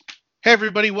Hey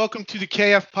everybody, welcome to the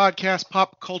KF Podcast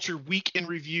Pop Culture Week in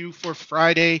Review for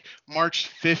Friday,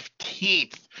 March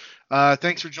 15th.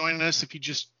 Thanks for joining us. If you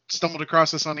just stumbled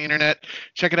across us on the internet,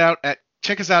 check us out at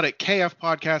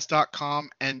kfpodcast.com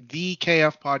and the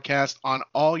KF Podcast on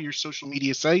all your social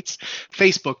media sites,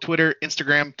 Facebook, Twitter,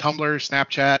 Instagram, Tumblr,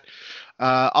 Snapchat.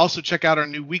 Also check out our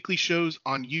new weekly shows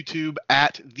on YouTube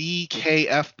at the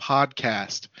KF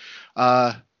Podcast.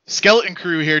 Skeleton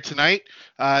crew here tonight.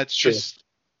 It's just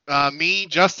me,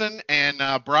 Justin, and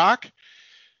Brock.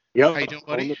 Yep. How you doing,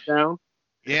 buddy? Down.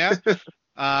 Yeah.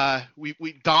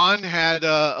 Don had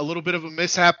a little bit of a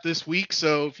mishap this week,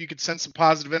 so if you could send some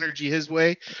positive energy his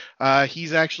way.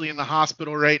 He's actually in the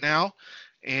hospital right now,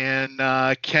 and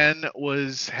Ken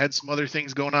had some other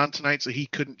things going on tonight, so he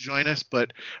couldn't join us.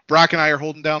 But Brock and I are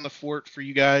holding down the fort for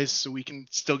you guys, so we can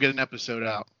still get an episode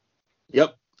out.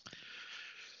 Yep.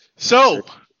 So.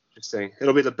 Interesting.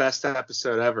 It'll be the best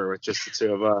episode ever with just the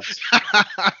two of us.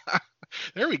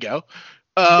 There we go.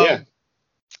 Yeah.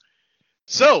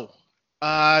 So,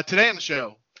 today on the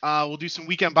show, we'll do some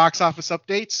weekend box office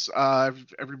updates.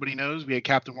 Everybody knows we had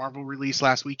Captain Marvel released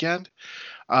last weekend.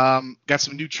 Got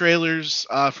some new trailers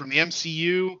from the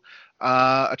MCU.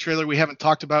 A trailer we haven't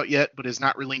talked about yet, but is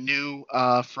not really new,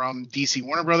 from DC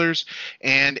Warner Brothers,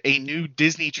 and a new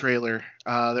Disney trailer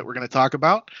that we're going to talk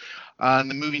about. In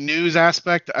the movie news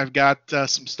aspect, I've got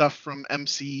some stuff from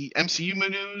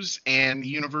MCU news and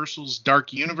Universal's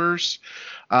Dark Universe,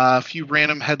 a few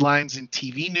random headlines in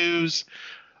TV news,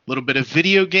 a little bit of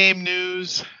video game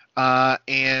news,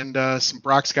 and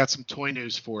Brock's got some toy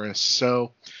news for us.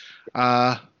 So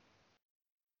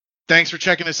thanks for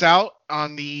checking us out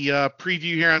on the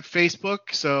preview here on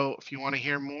Facebook. So if you want to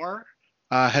hear more,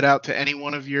 head out to any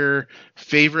one of your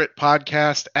favorite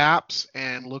podcast apps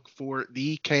and look for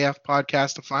the KF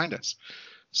Podcast to find us.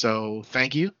 So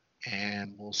thank you,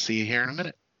 and we'll see you here in a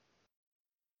minute.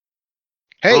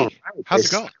 Hey, how's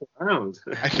it going?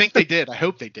 I think they did. I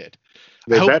hope they did.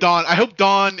 I hope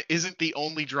Dawn isn't the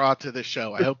only draw to this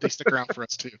show. I hope they stick around for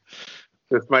us too.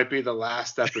 This might be the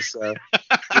last episode.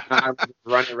 I'm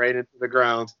running right into the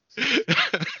ground.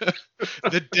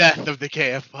 The death of the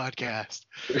KF Podcast.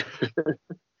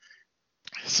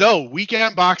 So,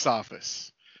 weekend box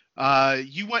office.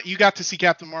 You got to see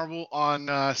Captain Marvel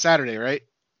on Saturday, right?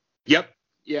 Yep.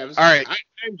 Yeah. All right. I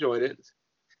enjoyed it.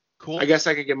 Cool. I guess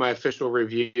I could give my official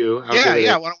review.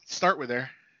 Yeah. Why don't we start with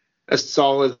there? A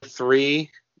solid 3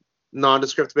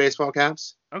 nondescript baseball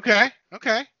caps. Okay.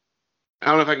 I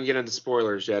don't know if I can get into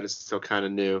spoilers yet. It's still kind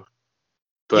of new.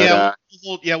 But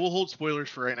we'll hold spoilers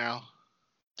for right now.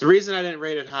 The reason I didn't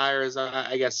rate it higher is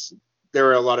I guess there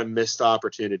were a lot of missed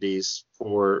opportunities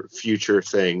for future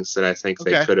things that I think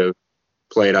they could have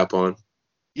played up on.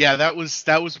 Yeah, that was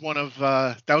one of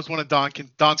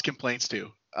Don's complaints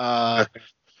too.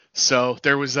 So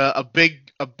there was a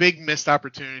big missed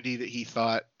opportunity that he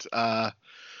thought.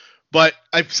 But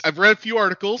I've read a few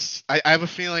articles. I have a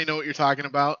feeling I know what you're talking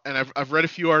about, and I've read a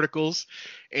few articles,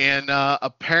 and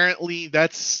apparently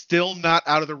that's still not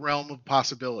out of the realm of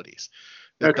possibilities.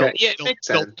 They'll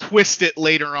twist it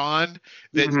later on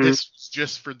that this was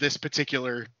just for this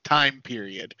particular time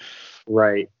period.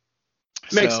 Right.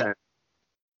 Makes sense.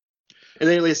 And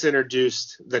they at least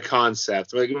introduced the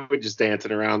concept. Like, we're just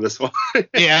dancing around this one.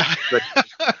 Yeah.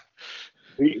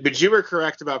 But you were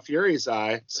correct about Fury's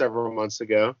Eye several months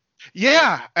ago.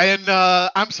 Yeah, and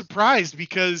I'm surprised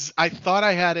because I thought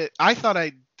I had it. I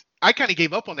kind of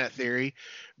gave up on that theory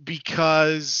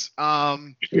because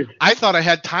I thought I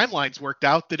had timelines worked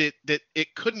out that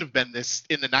it couldn't have been this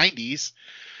in the 90s.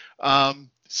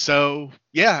 So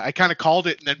yeah, I kind of called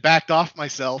it and then backed off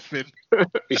myself. And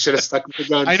you should have stuck with the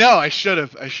guns. I know, I should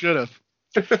have.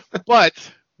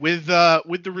 But with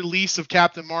the release of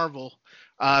Captain Marvel,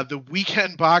 the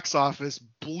weekend box office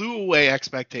blew away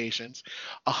expectations,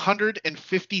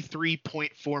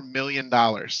 $153.4 million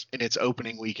in its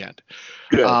opening weekend.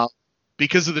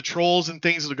 Because of the trolls and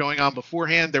things that are going on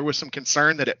beforehand, there was some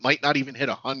concern that it might not even hit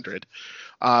 100.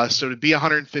 So to be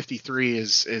 153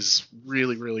 is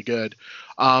really, really good.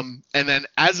 And then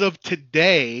as of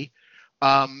today,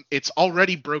 it's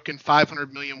already broken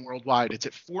 500 million worldwide. It's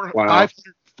at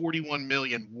 541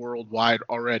 million worldwide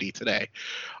already today.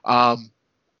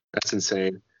 That's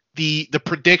insane. The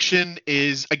prediction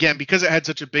is, again, because it had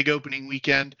such a big opening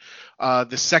weekend,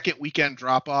 the second weekend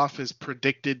drop-off is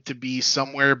predicted to be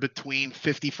somewhere between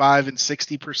 55 and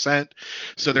 60%.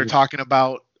 So they're talking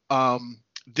about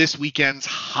this weekend's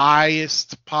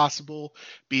highest possible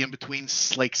being between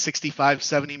like 65,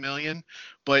 70 million.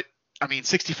 But, I mean,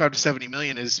 65 to 70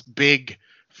 million is big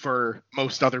for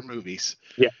most other movies.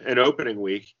 Yeah, an opening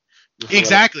week.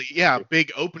 Exactly, yeah,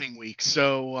 big opening week.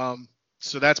 So,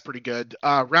 So that's pretty good.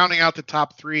 Rounding out the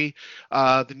top three,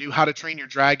 the new How to Train Your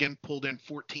Dragon pulled in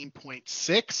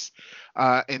 14.6,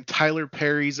 and Tyler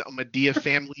Perry's A Medea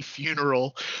Family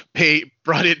Funeral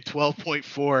brought in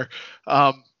 12.4.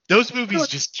 Those movies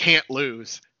just can't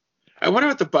lose. I wonder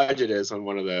what the budget is on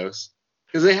one of those,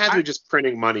 because they had to be just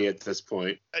printing money at this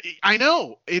point. I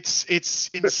know, it's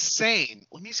insane.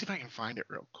 Let me see if I can find it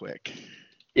real quick.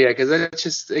 Yeah,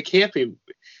 because it can't be,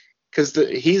 because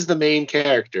he's the main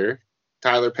character,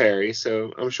 Tyler Perry,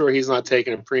 so I'm sure he's not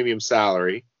taking a premium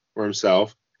salary for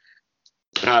himself.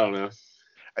 I don't know.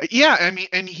 Yeah, I mean,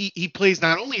 and he plays,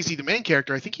 not only is he the main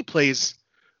character, I think he plays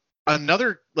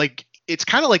another, like, it's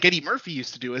kind of like Eddie Murphy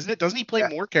used to do, isn't it? Doesn't he play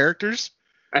more characters?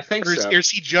 I think so. Or is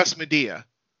he just Medea?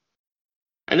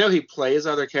 I know he plays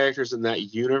other characters in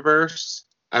that universe.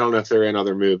 I don't know if they're in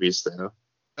other movies, though.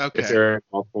 Okay. If they're in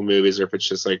multiple movies or if it's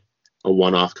just like a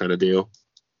one-off kind of deal.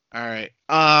 All right.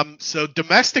 So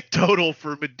domestic total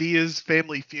for Medea's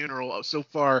Family Funeral so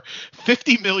far,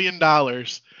 $50 million.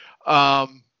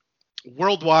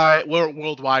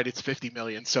 Worldwide it's 50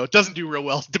 million, so it doesn't do real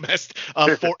well domestic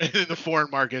in the foreign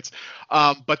markets.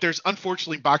 But there's,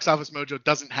 unfortunately, Box Office Mojo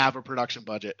doesn't have a production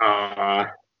budget.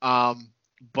 I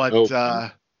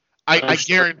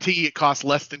guarantee it costs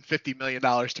less than $50 million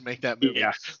to make that movie.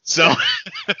 Yeah. So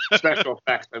special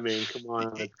effects. I mean, come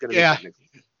on. It's gonna be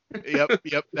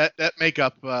Yep. That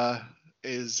makeup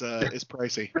is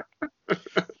pricey.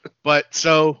 But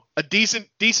so a decent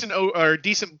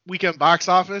weekend box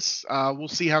office. We'll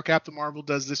see how Captain Marvel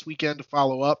does this weekend to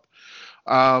follow up.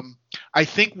 I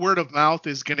think word of mouth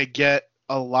is going to get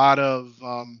a lot of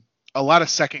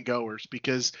second goers,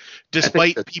 because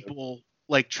despite people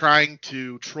like trying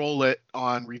to troll it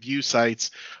on review sites,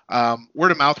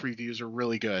 word of mouth reviews are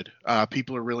really good.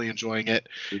 People are really enjoying it,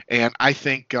 and I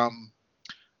think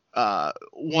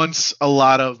once a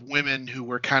lot of women who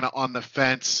were kind of on the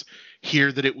fence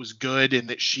hear that it was good and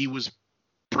that she was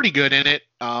pretty good in it,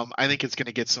 I think it's going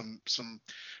to get some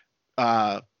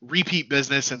repeat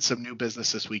business and some new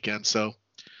business this weekend. So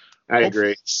I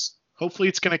agree. Hopefully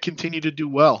it's going to continue to do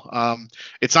well.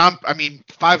 It's on, I mean,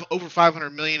 over 500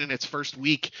 million in its first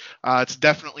week. It's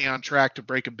definitely on track to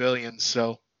break $1 billion.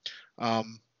 So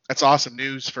that's awesome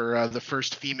news for the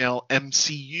first female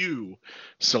MCU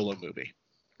solo movie.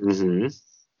 Mm-hmm.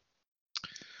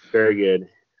 Very good.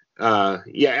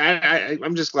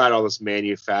 I'm just glad all this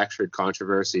manufactured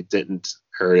controversy didn't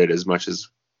hurt it as much as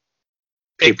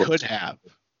people. It could have.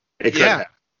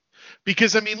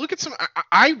 Because, I mean, look at some.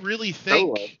 I really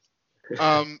think.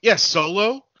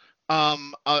 Solo.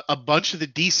 A bunch of the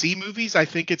DC movies, I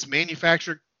think it's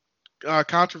manufactured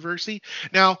controversy.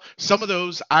 Now, some of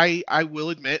those, I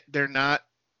will admit, they're not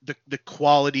the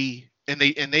quality, and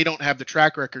they don't have the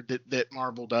track record that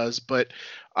Marvel does. But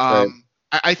right.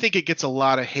 I think it gets a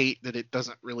lot of hate that it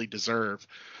doesn't really deserve.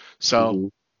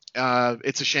 So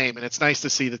it's a shame, and it's nice to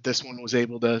see that this one was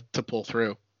able to pull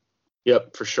through.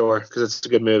 Yep, for sure, because it's a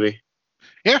good movie.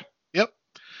 Yeah, yep.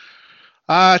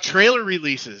 Trailer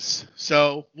releases.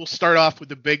 So we'll start off with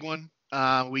the big one.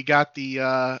 We got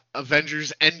the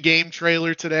Avengers Endgame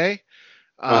trailer today.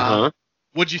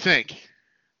 What'd you think?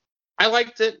 I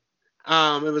liked it.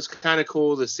 It was kind of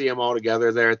cool to see them all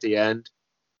together there at the end.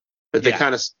 But they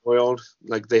kind of spoiled.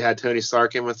 Like, they had Tony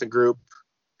Stark in with the group.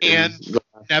 And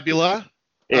Nebula.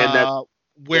 And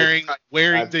wearing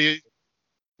the,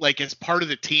 like, as part of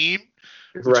the team,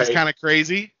 which is kind of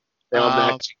crazy. They all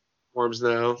match forms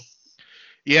now.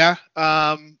 Yeah.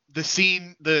 The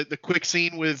scene, the quick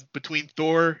scene between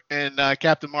Thor and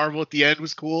Captain Marvel at the end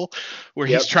was cool, where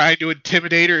he's trying to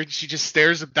intimidate her and she just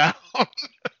stares him down.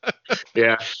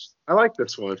 Yeah. I like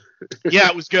this one. Yeah,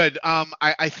 it was good.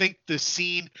 I think the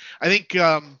scene,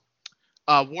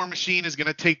 War Machine is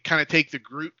going to take the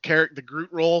Groot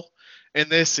role in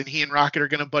this, and he and Rocket are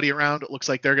going to buddy around. It looks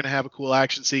like they're going to have a cool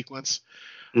action sequence.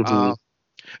 Mm-hmm.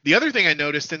 The other thing I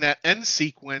noticed in that end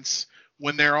sequence,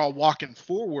 when they're all walking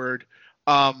forward,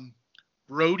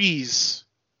 Rhodey's,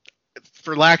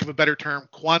 for lack of a better term,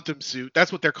 quantum suit,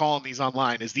 that's what they're calling these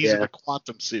online, is these are the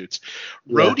quantum suits.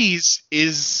 Yeah. Rhodey's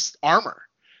is armor.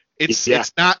 It's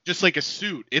not just like a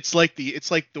suit. It's like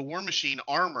the War Machine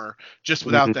armor, just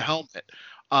without the helmet.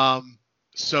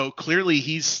 So clearly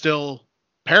he's still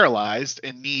paralyzed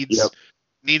and needs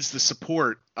the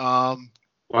support. Why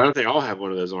don't they all have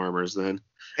one of those armors then?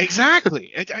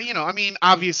 Exactly. I mean,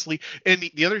 obviously, and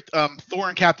the other Thor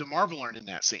and Captain Marvel aren't in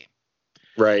that scene.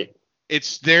 Right.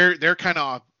 It's they're kind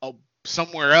of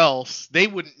somewhere else. They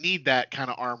wouldn't need that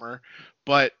kind of armor,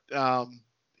 but I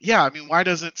mean, why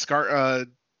doesn't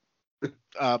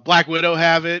Black Widow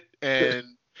have it? And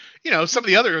some of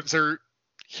the other ones are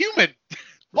human.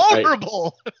 Right.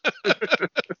 vulnerable.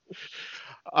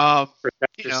 um,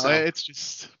 Protect yourself. it's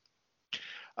just.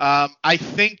 I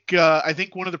think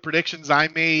one of the predictions I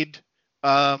made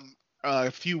um,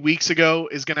 a few weeks ago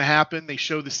is going to happen. They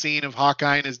show the scene of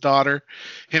Hawkeye and his daughter,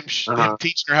 him Uh-huh.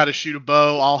 teaching her how to shoot a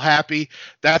bow, all happy.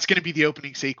 That's going to be the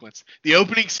opening sequence. The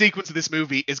opening sequence of this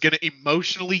movie is going to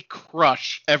emotionally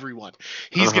crush everyone.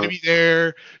 He's going to Uh-huh. be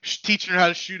there teaching her how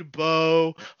to shoot a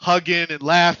bow, hugging and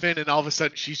laughing, and all of a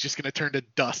sudden she's just going to turn to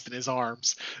dust in his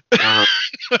arms. Uh-huh.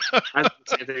 I think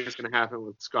the same thing is going to happen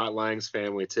with Scott Lang's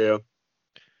family too,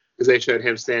 because they showed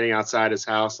him standing outside his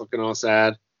house looking all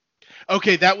sad.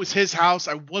 Okay, that was his house.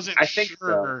 I wasn't I think so.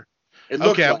 sure. It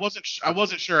looked Okay, like. I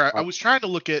wasn't sure. I was trying to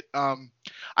look at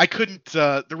I couldn't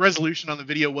the resolution on the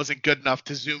video wasn't good enough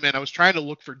to zoom in. I was trying to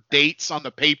look for dates on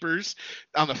the papers,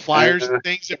 on the flyers and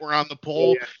things that were on the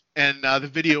pole, Yeah. and the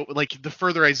video, like, the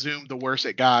further I zoomed the worse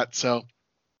it got. So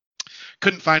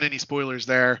couldn't find any spoilers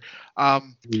there.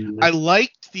 I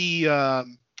liked the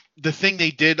thing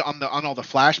they did on all the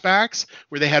flashbacks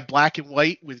where they had black and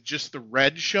white with just the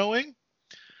red showing.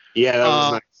 Yeah, that was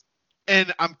Um, nice.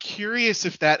 And I'm curious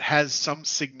if that has some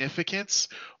significance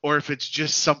or if it's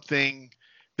just something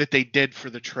that they did for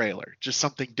the trailer, just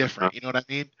something different. You know what I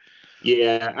mean?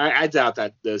 Yeah, I doubt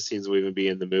that those scenes will even be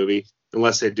in the movie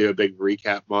unless they do a big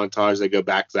recap montage. They go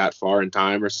back that far in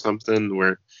time or something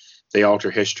where they alter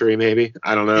history. Maybe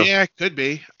I don't know. Yeah, it could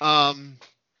be.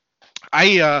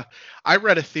 I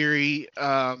read a theory,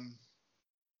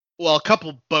 well, a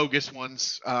couple bogus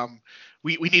ones.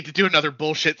 We need to do another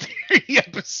bullshit theory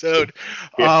episode.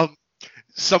 Yeah.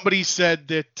 Somebody said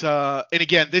that, and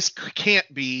again, this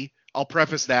can't be. I'll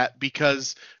preface that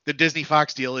because the Disney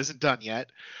Fox deal isn't done yet.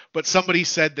 But somebody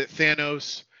said that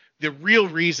Thanos, the real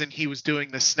reason he was doing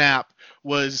the snap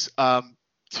was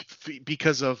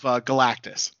because of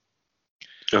Galactus.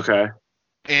 Okay.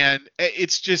 And I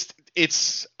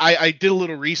did a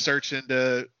little research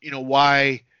into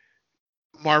why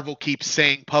Marvel keeps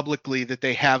saying publicly that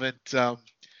they haven't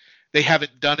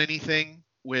done anything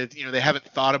with, they haven't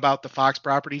thought about the Fox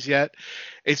properties yet.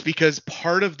 It's because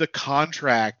part of the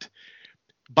contract,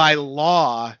 by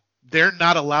law, they're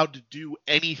not allowed to do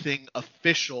anything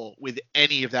official with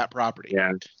any of that property.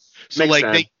 Yeah. So Makes like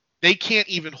sense. they can't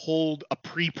even hold a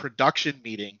pre-production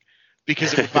meeting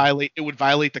because it would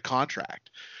violate the contract.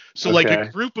 So like a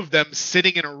Okay. group of them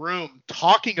sitting in a room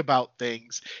talking about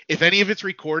things, if any of it's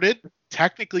recorded,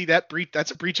 technically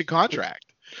that's a breach of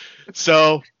contract.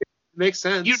 So Makes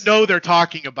sense. they're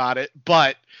talking about it,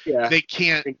 but Yeah. they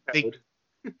can't.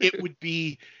 It would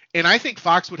be, and I think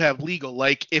Fox would have legal.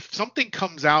 Like if something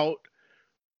comes out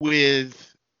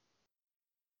with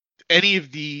any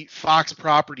of the Fox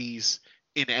properties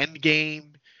in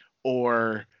Endgame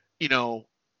or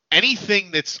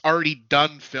anything that's already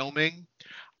done filming,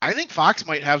 I think Fox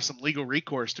might have some legal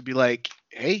recourse to be like,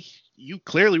 hey, you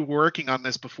clearly were working on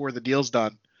this before the deal's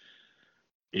done.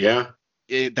 Yeah.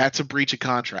 That's a breach of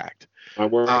contract.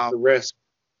 Worth the risk.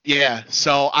 Yeah.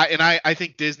 So I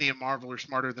think Disney and Marvel are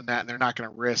smarter than that, and they're not going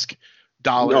to risk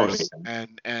dollars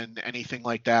and anything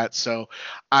like that. So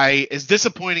as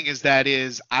disappointing as that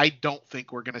is, I don't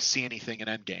think we're going to see anything in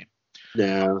Endgame.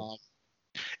 No.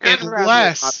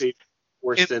 Unless not be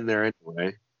forced in there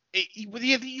anyway.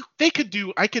 They could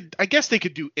do. I guess they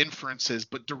could do inferences,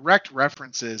 but direct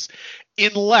references.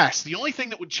 Unless the only thing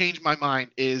that would change my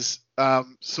mind is,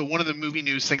 so one of the movie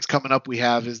news things coming up we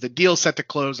have is the deal set to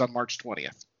close on March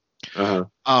 20th.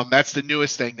 Uh-huh. That's the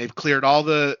newest thing. They've cleared all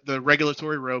the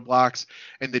regulatory roadblocks,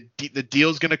 and the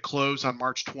deal's going to close on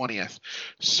March 20th.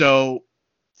 So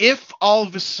if all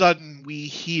of a sudden we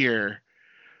hear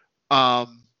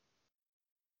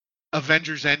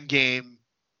Avengers Endgame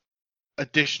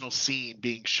additional scene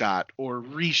being shot or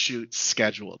reshoots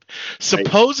scheduled,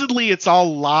 supposedly it's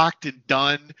all locked and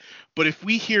done, but if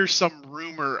we hear some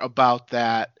rumor about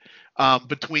that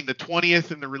between the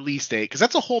 20th and the release date, because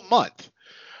that's a whole month.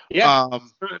 Yeah,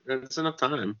 that's enough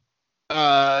time.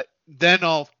 Then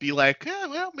I'll be like,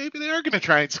 well, maybe they are going to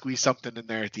try and squeeze something in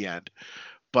there at the end.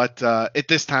 But at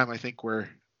this time, I think we're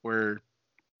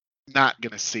not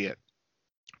going to see it.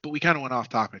 But we kind of went off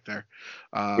topic there.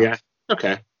 Yeah.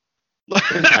 Okay.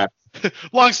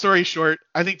 Long story short,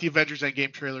 I think the Avengers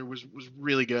Endgame trailer was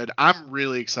really good. I'm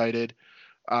really excited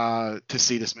to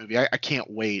see this movie. I can't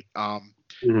wait.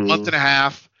 Month and a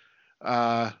half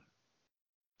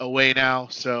away now,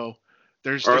 so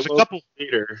there's a couple.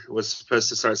 Theater was supposed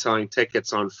to start selling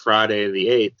tickets on Friday the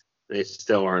 8th. They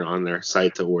still aren't on their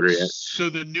site to order yet. So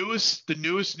the newest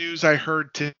news I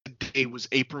heard today was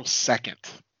April 2nd.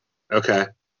 Okay.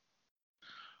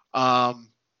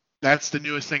 That's the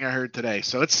newest thing I heard today.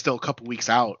 So it's still a couple weeks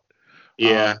out.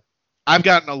 Yeah. I've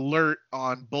got an alert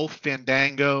on both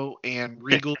Fandango and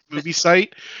Regal's movie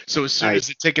site. So as soon as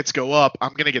the tickets go up,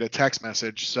 I'm gonna get a text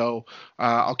message. So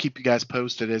I'll keep you guys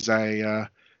posted as I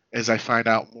find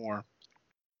out more.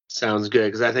 Sounds good,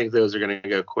 because I think those are going to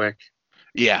go quick.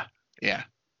 Yeah, yeah.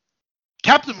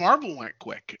 Captain Marvel went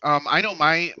quick. I know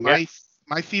my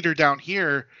theater down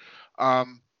here.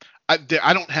 Um, I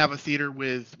don't have a theater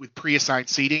with pre-assigned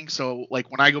seating, so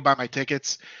like when I go buy my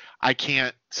tickets, I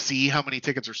can't see how many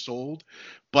tickets are sold.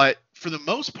 But for the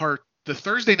most part, the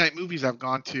Thursday night movies I've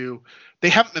gone to, they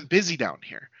haven't been busy down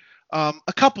here. A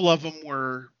couple of them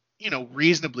were,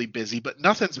 reasonably busy, but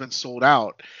nothing's been sold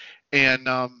out. And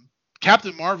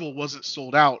Captain Marvel wasn't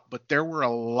sold out, but there were a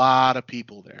lot of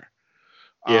people there.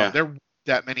 Yeah. There weren't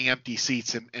that many empty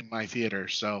seats in my theater,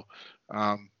 so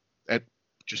it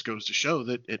just goes to show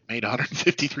that it made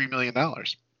 $153 million.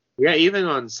 Yeah, even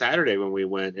on Saturday when we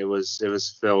went, it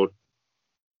was filled,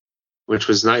 which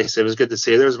was nice. It was good to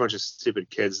see. There was a bunch of stupid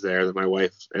kids there that my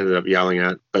wife ended up yelling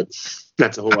at, but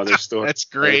that's a whole other story. That's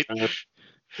great.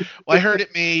 Well, I heard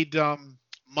it made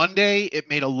Monday it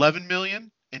made 11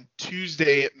 million, and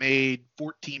Tuesday it made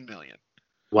 14 million.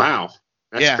 Wow,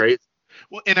 that's great.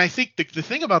 Well, and I think the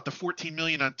thing about the 14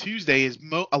 million on Tuesday is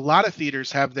a lot of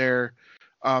theaters have their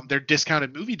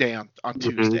discounted movie day on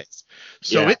Tuesdays.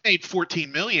 So it made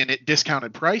 14 million at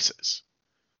discounted prices.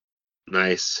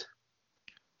 Nice.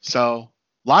 So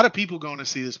a lot of people going to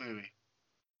see this movie.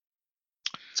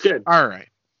 It's good. All right.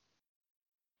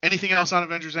 Anything else on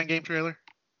Avengers Endgame trailer?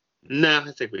 No,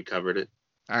 I think we covered it.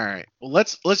 All right. Well,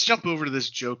 let's jump over to this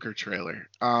Joker trailer.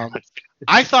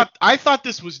 I thought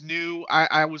this was new.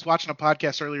 I was watching a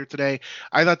podcast earlier today.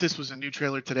 I thought this was a new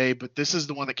trailer today, but this is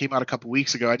the one that came out a couple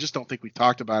weeks ago. I just don't think we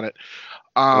talked about it.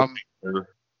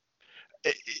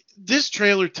 This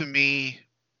trailer to me,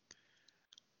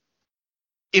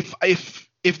 if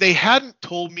they hadn't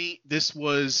told me this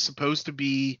was supposed to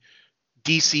be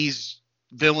DC's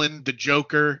villain, the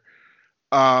Joker,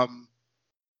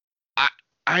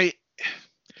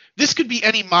 this could be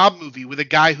any mob movie with a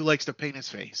guy who likes to paint his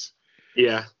face.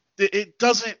 Yeah. It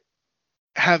doesn't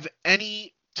have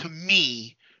any, to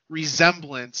me,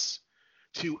 resemblance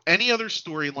to any other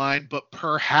storyline, but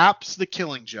perhaps the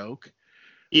Killing Joke.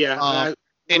 Yeah.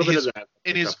 In his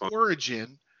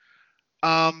origin.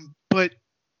 But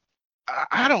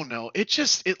I don't know.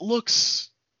 It looks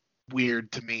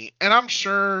weird to me. And I'm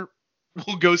sure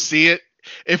we'll go see it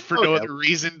if for no other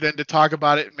reason than to talk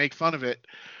about it and make fun of it.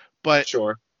 But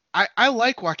sure. I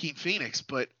like Joaquin Phoenix,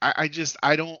 but I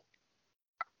don't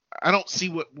see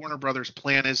what Warner Brothers'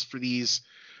 plan is for these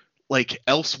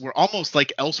almost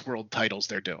like Elseworld titles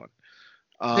they're doing.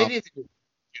 They need to get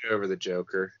over the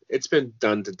Joker. It's been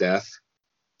done to death.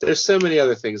 There's so many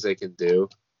other things they can do.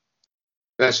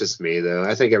 That's just me, though.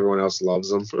 I think everyone else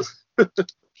loves him.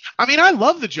 I mean, I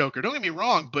love the Joker. Don't get me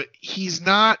wrong, but he's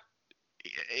not.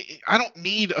 I don't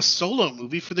need a solo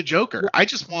movie for the Joker. I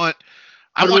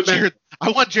want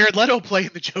Jared Leto playing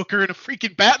the Joker in a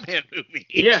freaking Batman movie.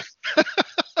 Yeah.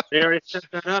 They already set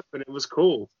that up, and it was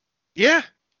cool. Yeah.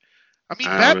 I mean,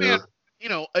 Batman,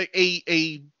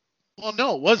 well,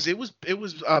 no, it was Ben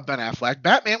Affleck.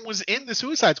 Batman was in the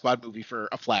Suicide Squad movie for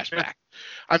a flashback. Yeah.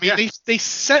 I mean, they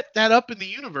set that up in the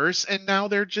universe, and now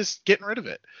they're just getting rid of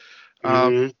it.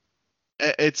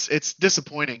 It's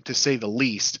disappointing to say the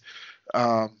least.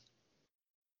 I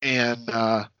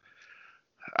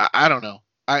don't know.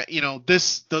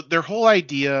 Their whole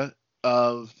idea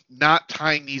of not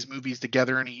tying these movies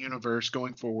together in a universe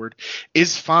going forward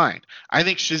is fine. I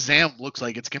think Shazam looks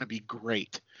like it's going to be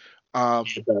great.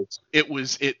 It's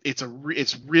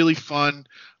really fun.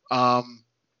 The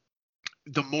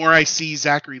more I see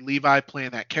Zachary Levi playing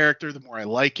that character, the more I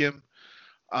like him.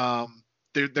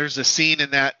 There's a scene in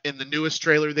the newest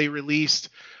trailer they released.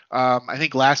 I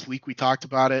think last week we talked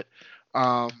about it.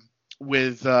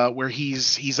 With where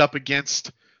he's up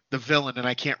against the villain,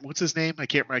 and what's his name? I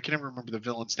can never remember the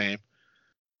villain's name.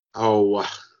 Oh,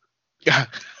 yeah,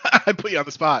 I put you on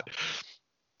the spot.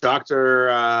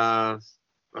 Dr.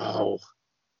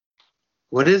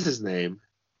 What is his name?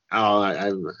 Oh,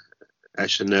 I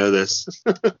should know this.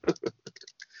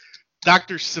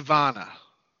 Dr. Sivana.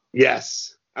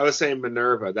 Yes, I was saying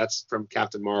Minerva. That's from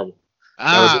Captain Marvel.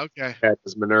 Okay. That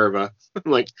was Minerva.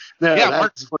 I'm like, no, yeah,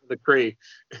 that's one of the Kree.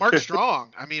 Mark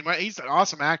Strong. I mean, he's an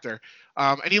awesome actor,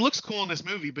 and he looks cool in this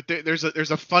movie. But there's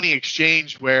a funny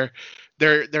exchange where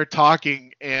they're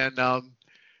talking, and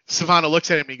Savannah looks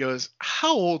at him and he goes,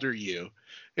 "How old are you?"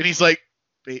 And he's like,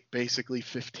 "Basically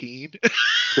 15."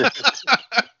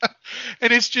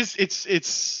 And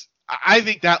it's I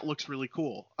think that looks really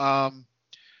cool.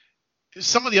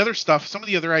 some of the other stuff, some of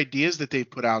the other ideas that they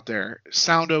put out there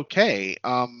sound okay.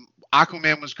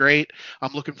 Aquaman was great.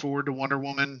 I'm looking forward to Wonder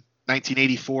Woman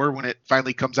 1984 when it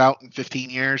finally comes out in 15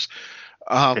 years.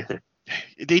 Um,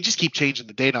 they just keep changing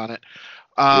the date on it.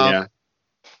 Yeah.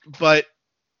 But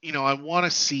I want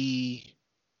to see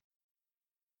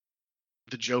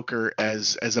the Joker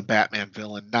as a Batman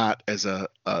villain, not as a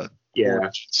Yeah.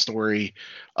 origin story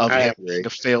of I him agree. being a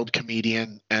failed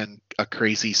comedian and a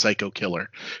crazy psycho killer,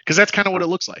 because that's kind of what it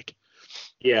looks like.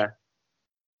 Yeah.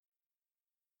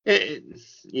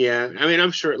 Yeah. I mean,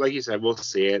 I'm sure, like you said, we'll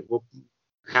see it.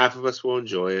 Half of us will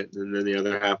enjoy it, and then the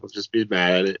other half will just be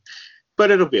mad at it. But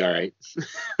it'll be all right.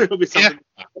 It'll be something to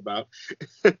talk about.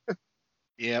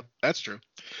 Yep, that's true.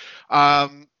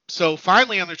 So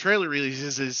finally on the trailer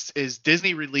releases is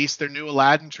Disney released their new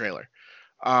Aladdin trailer.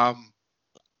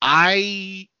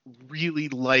 I really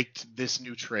liked this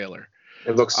new trailer.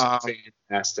 It looks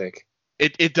fantastic.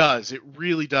 It does. It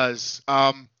really does.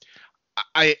 I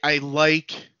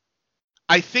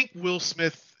think Will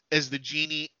Smith as the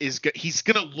genie he's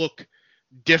gonna look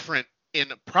different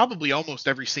in probably almost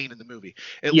every scene in the movie.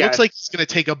 It looks like he's going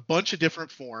to take a bunch of different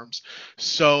forms.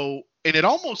 So, and it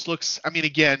almost looks, I mean,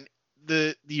 again,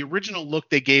 the original look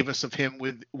they gave us of him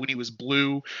when he was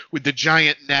blue with the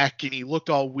giant neck and he looked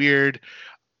all weird,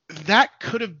 that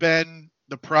could have been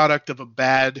the product of a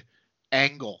bad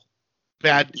angle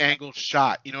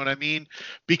shot. You know what I mean?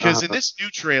 Because in this new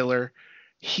trailer,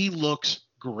 he looks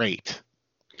great.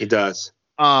 He does.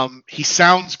 He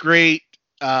sounds great.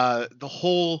 The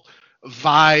whole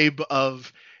vibe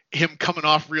of him coming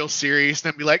off real serious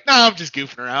and then be like, "No, I'm just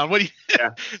goofing around. What do you?"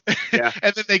 Yeah.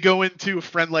 And then they go into A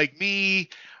Friend Like Me.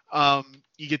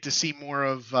 You get to see more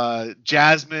of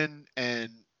Jasmine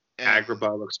and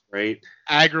Agrabah looks great.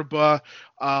 Agrabah.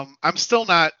 I still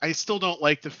don't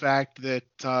like the fact that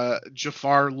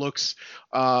Jafar looks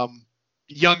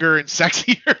younger and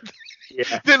sexier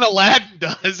than Aladdin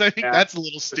does. I think that's a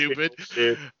little stupid.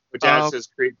 Which adds his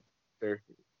creep there.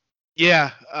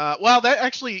 Yeah. Well, that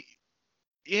actually,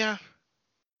 yeah.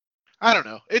 I don't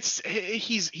know.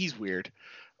 He's weird.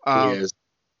 He is.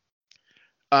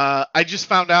 I just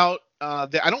found out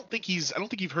that I don't think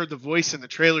you've heard the voice in the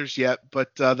trailers yet,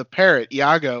 but the parrot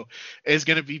Iago is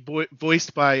going to be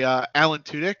voiced by Alan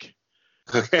Tudyk.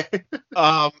 Okay.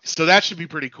 So that should be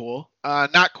pretty cool.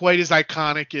 Not quite as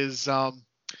iconic as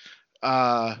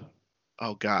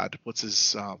oh God, what's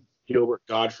his Gilbert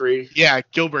Gottfried. Yeah,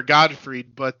 Gilbert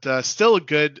Gottfried, but still a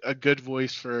good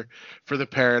voice for the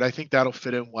parrot. I think that'll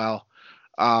fit in well.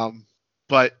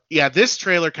 But yeah, this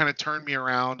trailer kind of turned me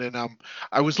around, and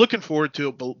I was looking forward to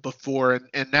it before,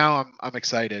 and now I'm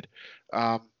excited.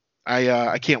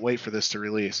 I can't wait for this to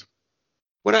release.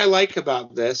 What I like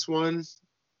about this one,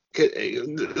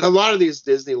 a lot of these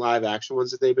Disney live action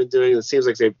ones that they've been doing, it seems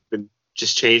like they've been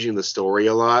just changing the story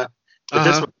a lot. But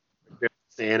this one,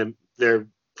 they're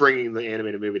bringing the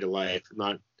animated movie to life,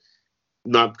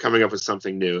 not coming up with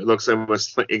something new. It looks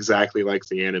almost exactly like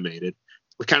the animated,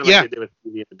 kind of like they did with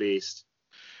Beauty and the Beast.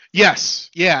 Yes,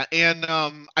 yeah, and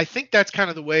I think that's kind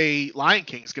of the way Lion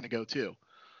King's going to go too.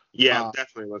 Yeah,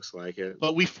 definitely looks like it.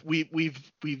 But we've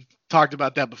talked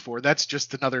about that before. That's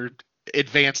just another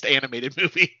advanced animated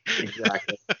movie.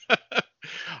 Exactly.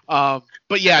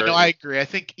 But yeah, no, I agree. I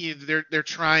think they're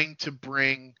trying to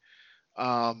bring.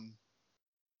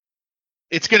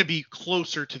 It's going to be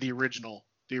closer to the original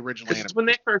animation. When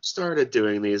they first started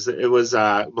doing these, it was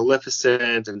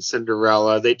Maleficent and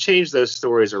Cinderella. They changed those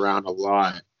stories around a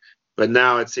lot, but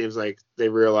now it seems like they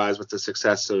realize with the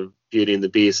success of Beauty and the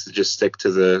Beast to just stick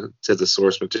to the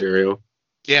source material.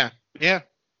 Yeah.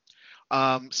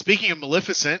 Speaking of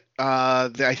Maleficent,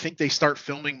 I think they start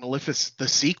filming Maleficent the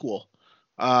sequel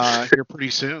here pretty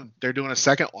soon. They're doing a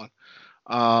second one,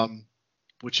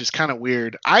 which is kind of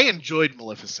weird. I enjoyed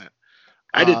Maleficent.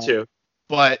 I did too,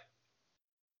 but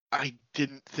I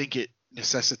didn't think it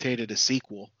necessitated a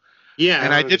sequel. Yeah,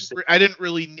 and I didn't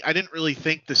really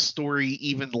think the story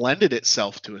even lended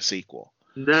itself to a sequel.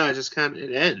 No, it just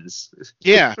it ends.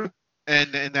 Yeah,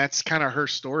 and that's kind of her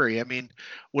story. I mean,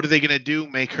 what are they gonna do?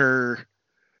 Are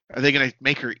they gonna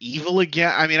make her evil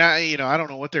again? I mean, I don't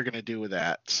know what they're gonna do with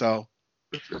that. So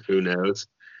who knows?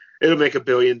 It'll make $1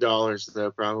 billion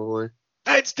though, probably.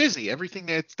 It's Disney.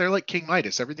 They're like King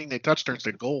Midas. Everything they touch turns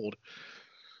to gold.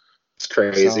 It's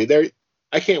crazy. So,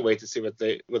 I can't wait to see what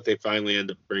they finally end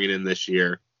up bringing in this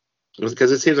year,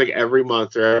 because it seems like every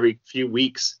month or every few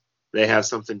weeks they have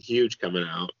something huge coming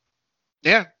out.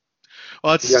 Yeah.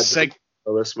 Well, it's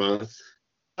this month.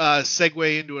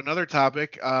 Segue into another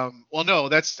topic. Well, no,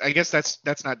 I guess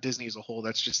that's not Disney as a whole.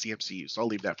 That's just the MCU. So I'll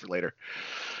leave that for later.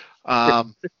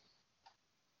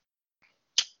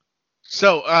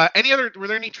 So, were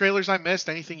there any trailers I missed?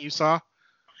 Anything you saw?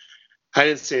 I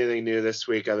didn't see anything new this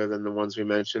week other than the ones we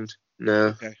mentioned. No.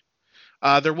 Okay.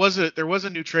 There was a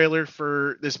new trailer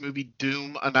for this movie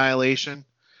Doom Annihilation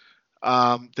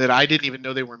that I didn't even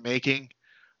know they were making.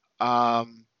 I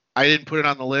didn't put it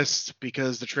on the list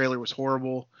because the trailer was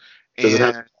horrible. Does it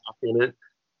have And The Rock in it?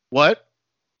 what?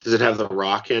 Does it have The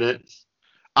Rock in it?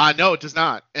 No, it does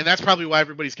not, and that's probably why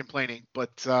everybody's complaining.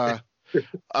 But I think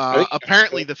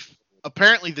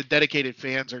apparently the dedicated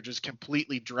fans are just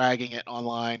completely dragging it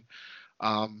online.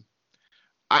 Um,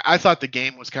 I thought the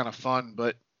game was kind of fun,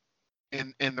 but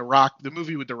and the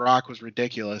movie with the Rock was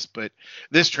ridiculous, but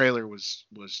this trailer was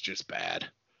just bad.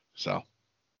 So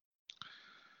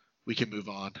we can move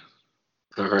on.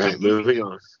 all right, moving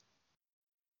on.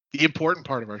 The important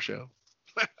part of our show.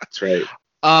 That's right.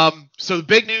 So the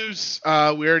big news, we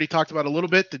already talked about a little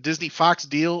bit. The Disney Fox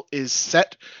deal is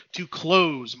set to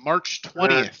close March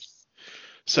 20th.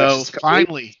 So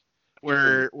finally,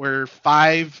 we're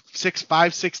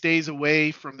 6 days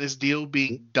away from this deal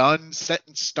being done, set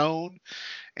in stone,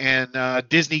 and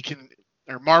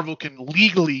Marvel can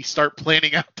legally start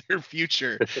planning out their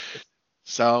future.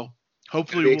 So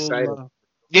hopefully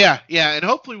and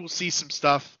hopefully we'll see some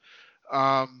stuff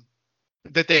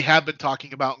that they have been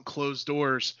talking about in closed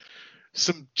doors.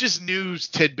 Some just news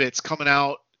tidbits coming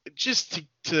out just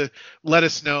to let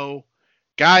us know,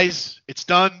 guys, it's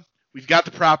done. We've got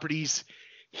the properties.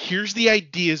 Here's the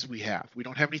ideas we have. We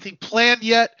don't have anything planned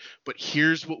yet, but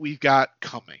here's what we've got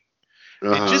coming.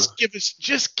 And just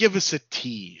give us a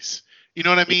tease. You know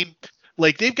what I mean?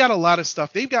 Like, they've got a lot of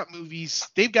stuff. They've got movies.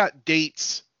 They've got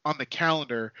dates on the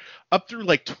calendar up through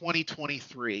like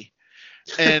 2023.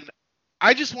 And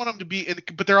I just want them to be,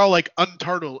 but they're all like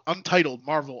untitled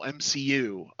Marvel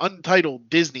MCU, untitled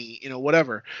Disney,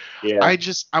 whatever. Yeah.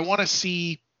 I want to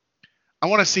see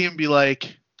them be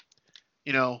like,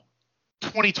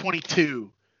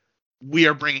 2022, we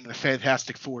are bringing the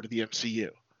Fantastic Four to the MCU.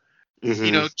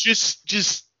 Mm-hmm.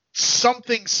 Just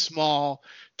something small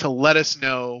to let us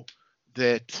know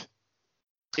that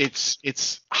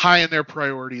it's high on their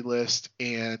priority list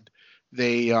and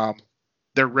they're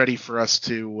ready for us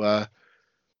to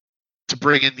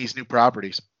bring in these new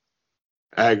properties.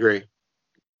 I agree.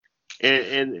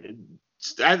 And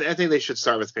I think they should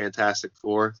start with Fantastic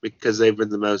Four because they've been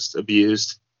the most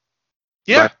abused.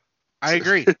 Yeah, I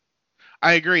agree.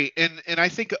 And I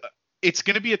think it's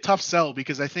going to be a tough sell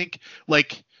because I think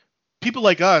like people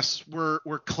like us, we're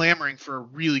clamoring for a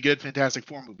really good Fantastic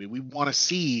Four movie. We want to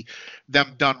see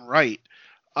them done right.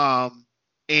 But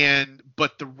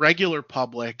the regular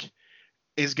public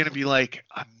is going to be like,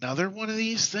 another one of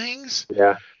these things?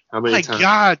 Yeah. How many times?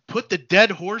 God, put the dead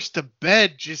horse to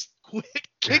bed. Just quit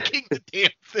kicking the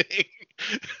damn thing.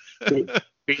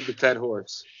 Beat the dead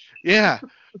horse. Yeah.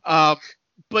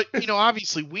 But,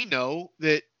 obviously we know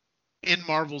that in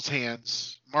Marvel's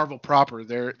hands, Marvel proper,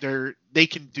 they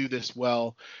can do this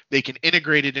well. They can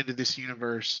integrate it into this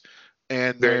universe.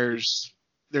 And there's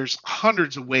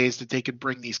hundreds of ways that they could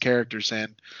bring these characters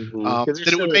in that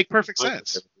it would make perfect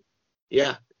sense.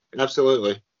 Yeah,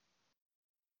 absolutely.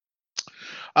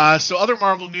 So other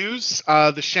Marvel news,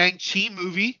 the Shang-Chi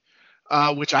movie,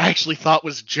 which I actually thought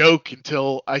was a joke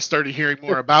until I started hearing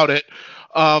more about it.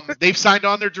 They've signed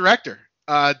on their director,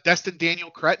 Destin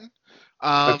Daniel Cretton.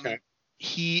 Okay.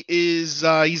 He's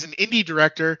an indie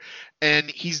director,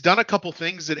 and he's done a couple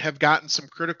things that have gotten some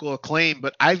critical acclaim,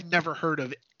 but I've never heard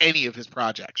of any of his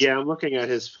projects. Yeah, I'm looking at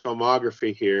his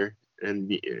filmography here,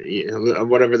 and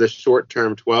whatever the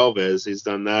short-term 12 is, he's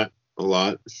done that a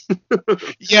lot.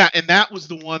 Yeah, and that was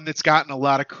the one that's gotten a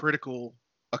lot of critical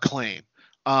acclaim.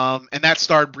 And that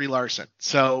starred Brie Larson.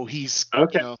 So he's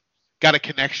got a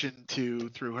connection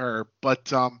through her.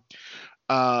 But one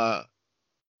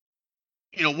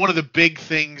of the big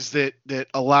things that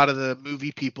a lot of the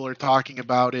movie people are talking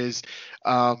about is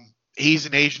he's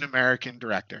an Asian American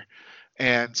director.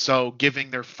 And so giving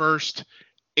their first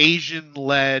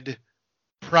Asian-led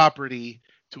property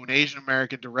to an Asian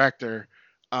American director,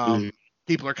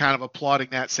 people are kind of applauding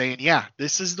that, saying, yeah,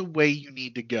 this is the way you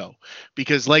need to go.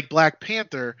 Because like Black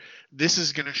Panther, this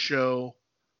is going to show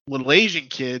little Asian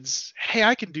kids, hey,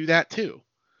 I can do that too.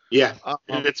 Yeah,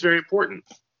 and it's very important.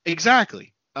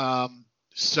 Exactly.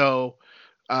 So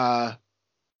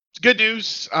it's good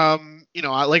news.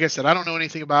 Like I said, I don't know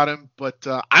anything about him, but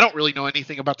I don't really know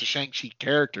anything about the Shang-Chi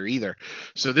character either.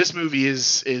 So this movie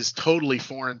is totally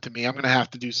foreign to me. I'm going to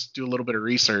have to do a little bit of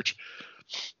research.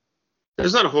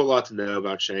 There's not a whole lot to know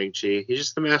about Shang-Chi. He's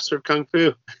just the master of Kung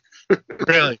Fu.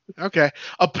 Really? Okay.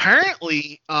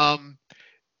 Apparently,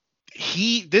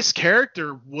 this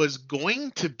character was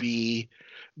going to be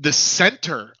the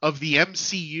center of the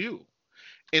MCU.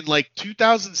 In like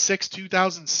 2006,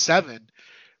 2007,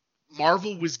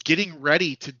 Marvel was getting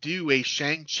ready to do a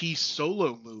Shang-Chi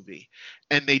solo movie,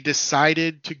 and they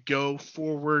decided to go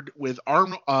forward with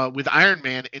Iron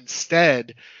Man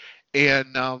instead.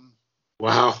 And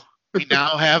Wow. we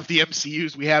now have the MCU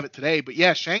as we have it today. But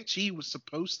yeah, Shang-Chi was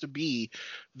supposed to be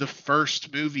the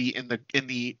first movie in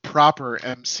the proper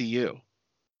MCU.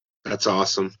 That's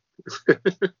awesome.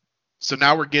 So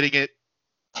now we're getting it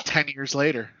 10 years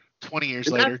later, 20 years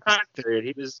In later. that time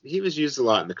period, he was used a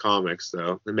lot in the comics,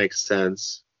 though. It makes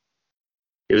sense.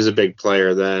 He was a big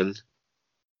player then.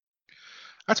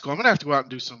 That's cool. I'm gonna have to go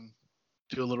out and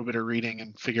do a little bit of reading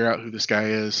and figure out who this guy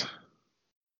is.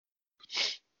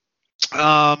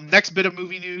 Next bit of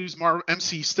movie news,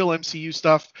 still MCU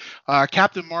stuff.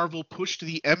 Captain Marvel pushed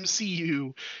the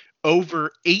MCU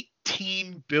over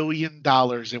 $18 billion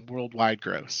in worldwide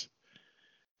gross.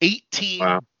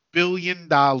 $18 billion in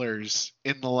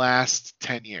the last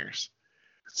 10 years.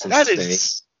 That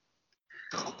is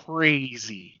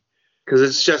crazy. Because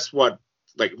it's just what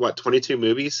 22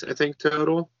 movies, I think,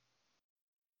 total?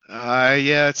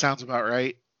 Yeah, it sounds about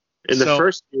right. And the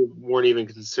first two weren't even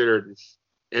considered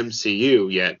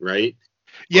MCU yet, right?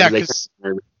 Yeah, because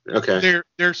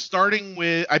they're starting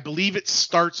with, I believe it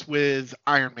starts with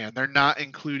Iron Man. They're not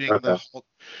including the Hulk.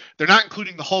 They're not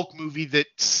including the Hulk movie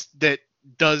that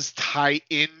does tie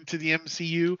into the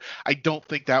MCU. I don't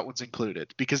think that one's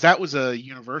included because that was a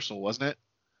Universal, wasn't it?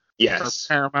 Yes.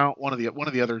 Or Paramount. One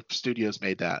of the other studios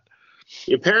made that.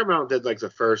 Yeah, Paramount did like the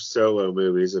first solo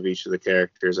movies of each of the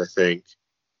characters, I think,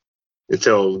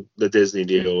 until the Disney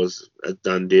deal was a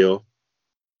done deal.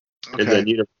 Okay. And then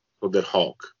Universal did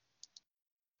Hulk.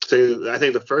 So I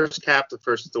think the first Cap, the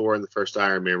first Thor, and the first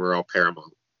Iron Man were all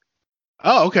Paramount.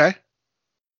 Oh, okay.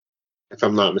 If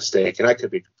I'm not mistaken. I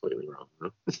could be completely wrong,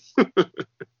 though.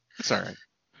 It's all right.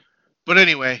 But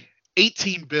anyway,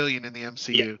 $18 billion in the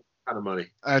MCU. Yeah, a lot of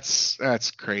money.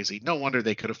 That's crazy. No wonder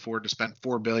they could afford to spend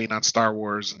 $4 billion on Star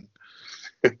Wars and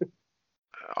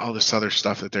all this other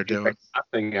stuff that they're doing.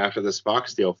 Nothing after this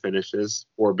Fox deal finishes.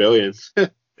 $4 billion.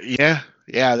 Yeah.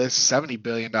 There's $70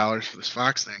 billion for this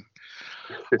Fox thing.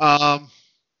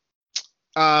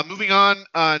 Moving on,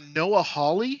 Noah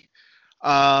Hawley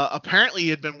apparently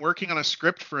had been working on a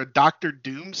script for a Doctor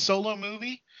Doom solo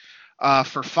movie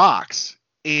for Fox,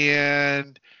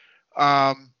 and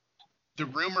the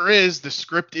rumor is the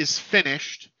script is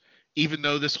finished, even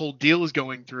though this whole deal is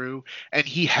going through, and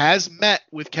he has met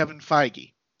with Kevin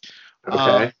Feige.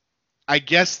 Okay. I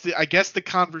guess the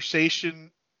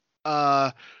conversation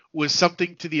was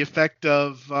something to the effect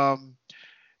of,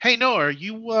 "Hey Noah, are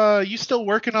you still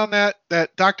working on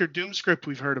that Doctor Doom script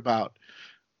we've heard about?"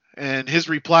 And his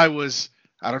reply was,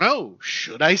 "I don't know.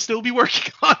 Should I still be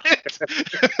working on it?"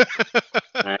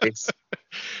 Nice.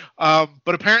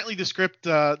 But apparently the script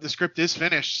is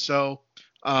finished. So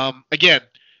again,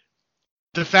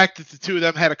 the fact that the two of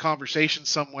them had a conversation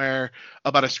somewhere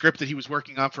about a script that he was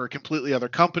working on for a completely other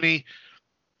company,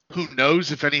 who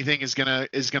knows if anything is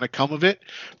gonna come of it.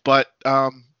 But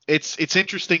it's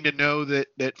interesting to know that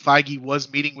Feige was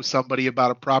meeting with somebody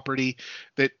about a property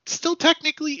that still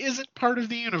technically isn't part of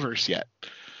the universe yet.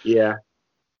 Yeah.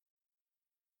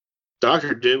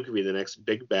 Doctor Doom could be the next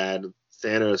big bad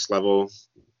Thanos level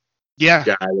guy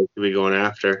that could be going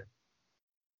after.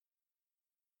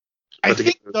 I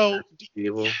think though,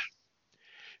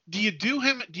 do you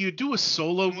do a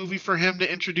solo movie for him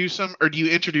to introduce him, or do you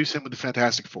introduce him with the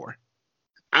Fantastic Four?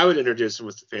 I would introduce him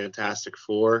with the Fantastic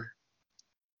Four,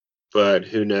 but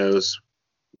who knows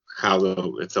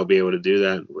if they'll be able to do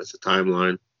that with the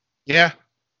timeline. Yeah.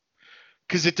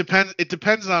 Because it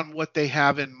depends on what they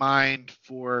have in mind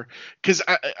for. Because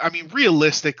I mean,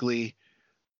 realistically,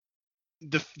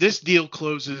 this deal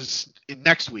closes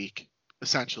next week,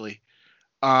 essentially.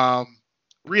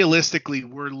 Realistically,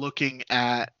 we're looking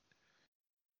at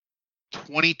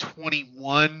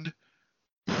 2021,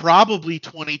 probably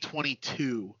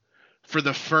 2022, for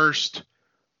the first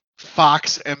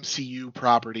Fox MCU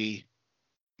property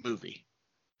movie.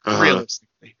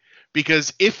 Realistically.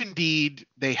 Because if indeed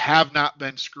they have not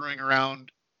been screwing around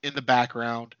in the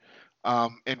background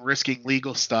and risking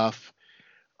legal stuff,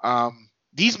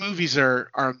 these movies are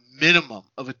a minimum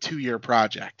of a 2-year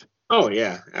project. Oh,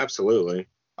 yeah, absolutely.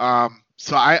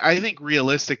 So I think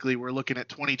realistically we're looking at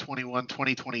 2021,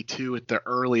 2022 at the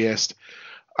earliest.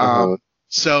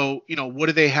 So, what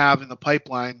do they have in the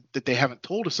pipeline that they haven't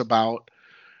told us about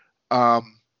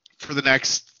for the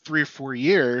next 3 or 4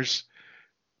 years?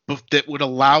 That would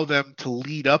allow them to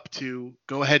lead up to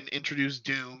go ahead and introduce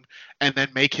Doom and then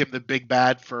make him the big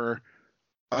bad for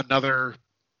another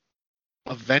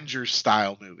Avengers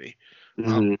style movie.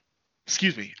 Um, Hmm.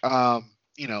 excuse me.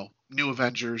 New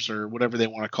Avengers or whatever they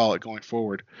want to call it going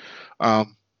forward.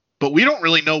 Um, but we don't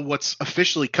really know what's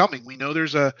officially coming. We know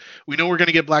we're going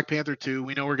to get Black Panther 2.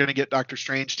 We know we're going to get Doctor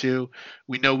Strange 2.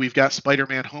 We know we've got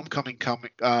Spider-Man Homecoming coming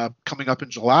up in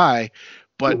July.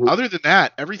 But Hmm. other than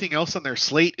that, everything else on their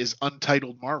slate is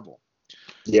untitled Marvel.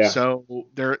 Yeah. So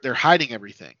they're hiding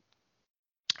everything.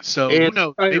 So who And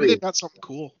knows? Maybe they've got something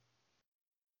cool.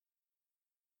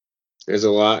 there's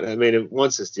a lot. I mean,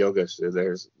 once this deal goes through,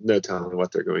 there's no telling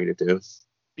what they're going to do.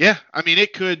 Yeah, I mean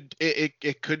it could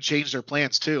change their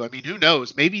plans too. I mean, who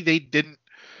knows? Maybe they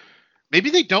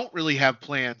don't really have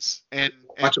plans and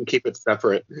Watch them keep it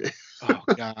separate. oh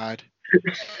god.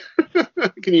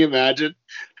 Can you imagine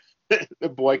the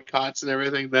boycotts and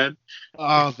everything then?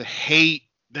 Oh, the hate,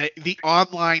 the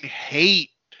online hate.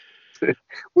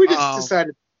 We just Um,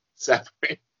 decided to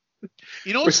separate.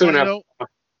 you know We're what's still funny gonna though?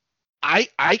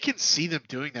 I can see them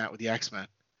doing that with the X-Men.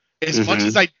 As have. much Hmm.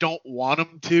 as I don't want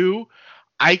them to,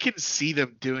 I can see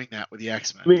them doing that with the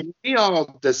X-Men. I mean, we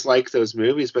all dislike those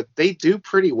movies, but they do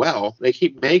pretty well. They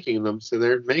keep making them, so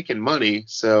they're making money.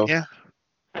 So Yeah.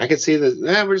 I can see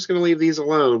that. We're just gonna leave these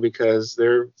alone because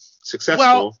they're Well,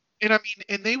 successful. and I mean,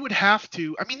 and they would have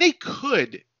to. I mean, they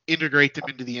could integrate them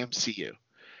into the MCU.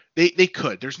 They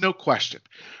could. There's no question.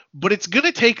 But it's going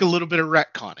to take a little bit of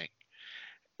retconning.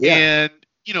 Yeah. And,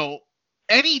 you know,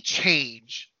 any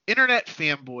change, internet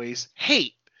fanboys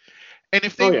hate. And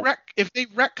Oh yeah. if they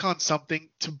retcon something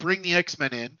to bring the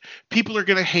X-Men in, people are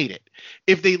going to hate it.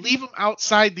 If they leave them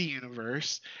outside the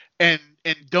universe and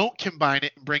don't combine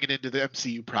it and bring it into the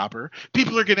MCU proper,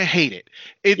 people are going to hate it.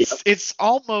 Yep. It's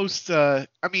almost I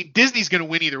mean Disney's going to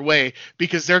win either way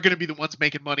because they're going to be the ones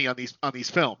making money on these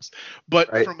films.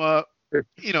 But Right. from a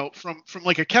from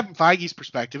like a Kevin Feige's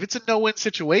perspective, it's a no-win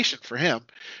situation for him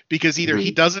because either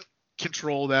he Mhm. doesn't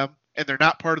control them and they're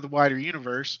not part of the wider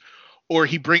universe, or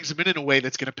he brings them in a way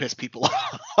that's going to piss people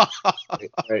off.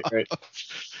 Right. Right. Right.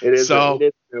 It is. It So,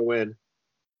 is a win.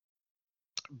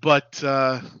 but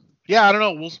yeah, I don't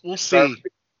know. We'll Start see. with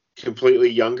a completely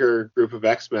younger group of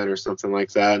X-Men or something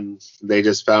like that, and they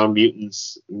just found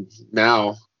mutants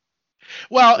now.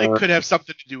 Well, it Uh, could have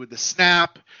something to do with the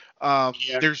snap.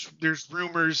 yeah. There's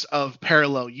rumors of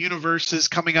parallel universes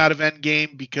coming out of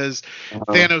Endgame because Uh,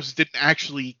 Thanos didn't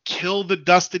actually kill the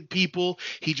dusted people.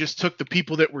 He just took the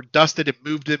people that were dusted and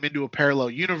moved them into a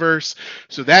parallel universe.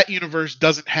 So that universe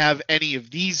doesn't have any of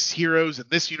these heroes, and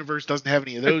this universe doesn't have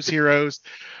any of those heroes.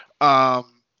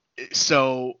 Um,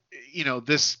 so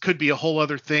this could be a whole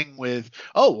other thing with,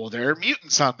 oh well, there are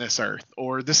mutants on this earth,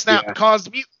 or the snap yeah.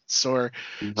 caused mutants, or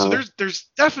so Uh, there's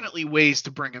definitely ways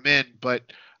to bring them in, but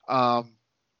um,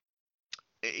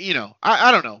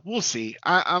 I don't know. We'll see.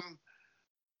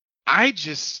 I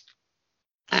just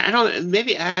I don't.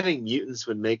 Maybe adding mutants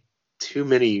would make too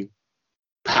many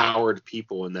powered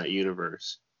people in that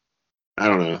universe. I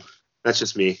don't know. That's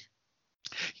just me.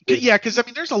 yeah, because I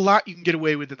mean, there's a lot you can get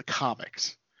away with in the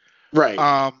comics. Right.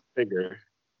 Um, Figure.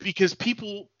 because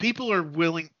people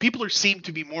are seem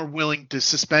to be more willing to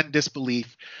suspend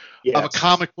disbelief of a Yes.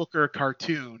 comic book or a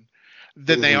cartoon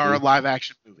than they are a Hmm. live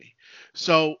action movie.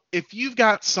 So if you've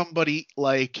got somebody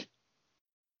like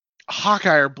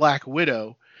Hawkeye or Black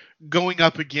Widow going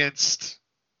up against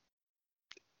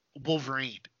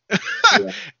Wolverine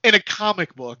Yeah. in a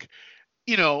comic book,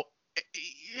 you know,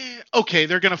 okay,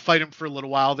 they're going to fight him for a little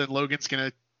while. Then Logan's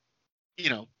going to,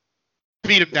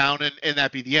 beat him down and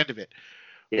that be the end of it.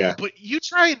 Yeah. But you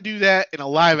try and do that in a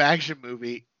live action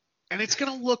movie and it's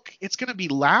going to be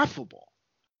laughable.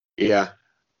 Yeah.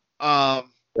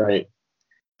 Um, Right.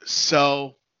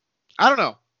 so I don't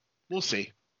know. We'll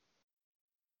see.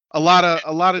 A lot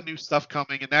of new stuff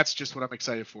coming, and that's just what I'm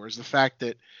excited for. Is the fact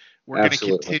that we're going to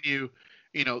Absolutely. continue.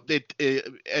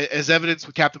 As evidence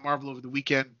with Captain Marvel over the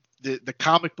weekend, the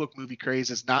comic book movie craze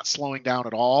is not slowing down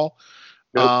at all.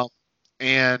 Nope. Um,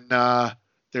 and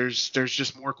there's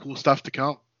just more cool stuff to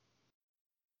come.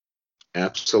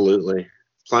 Absolutely.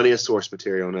 Plenty of source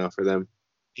material now for them.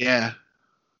 Yeah.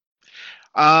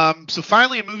 So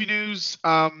finally, in movie news,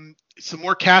 some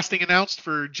more casting announced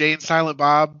for Jay and Silent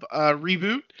Bob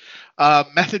reboot.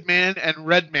 Method Man and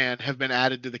Redman have been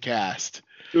added to the cast.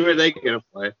 Who are they gonna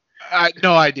play?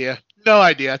 No idea. No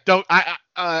idea. Don't and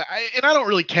I don't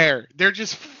really care. They're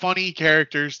just funny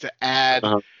characters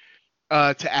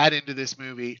Uh, to add into this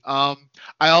movie. I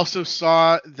also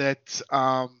saw that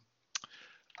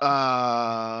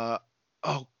uh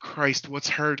oh Christ, what's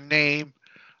her name?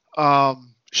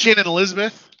 Shannon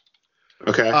Elizabeth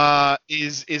okay.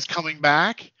 is coming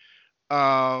back.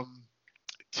 Um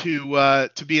to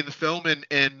be in the film,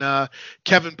 and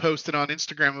Kevin posted on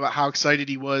Instagram about how excited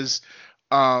he was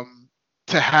to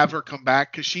have her come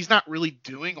back because she's not really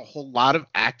doing a whole lot of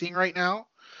acting right now.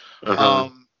 Uh-huh.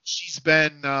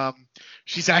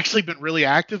 She's actually been really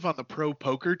active on the pro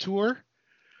poker tour.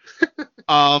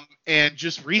 And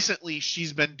just recently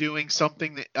she's been doing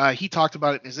something that he talked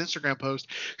about it in his Instagram post.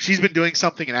 She's been doing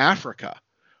something in Africa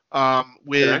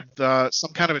with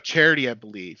some kind of a charity, I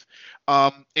believe.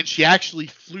 And she actually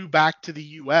flew back to the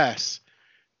U.S.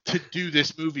 to do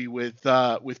this movie with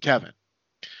Kevin.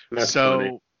 That's So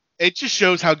funny. it just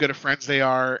shows how good of friends they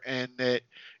are, and that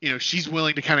she's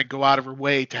willing to kind of go out of her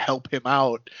way to help him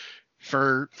out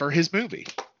for his movie.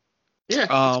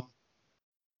 Yeah.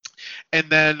 And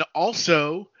then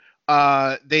also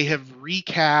they have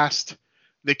recast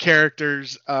the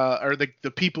characters or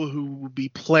the people who will be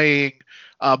playing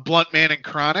Blunt Man and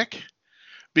Chronic.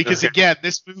 Because again,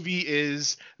 this movie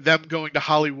is them going to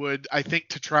Hollywood, I think,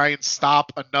 to try and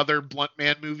stop another Blunt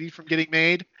Man movie from getting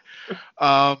made.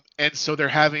 And so they're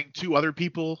having two other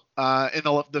people. In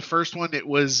the first one, it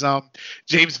was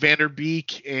James Van Der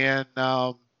Beek and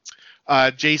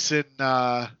Jason.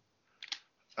 Crap.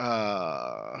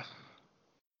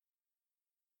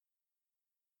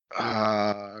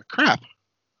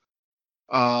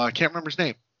 I can't remember his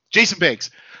name. Jason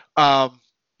Biggs,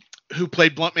 who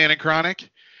played Blunt Man and Chronic,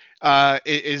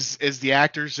 is the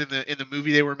actors in the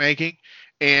movie they were making.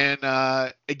 And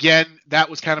again, that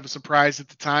was kind of a surprise at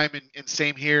the time. And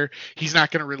same here, he's not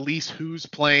going to release who's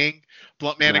playing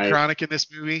Blunt Man and Chronic in this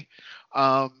movie.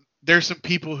 There's some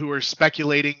people who are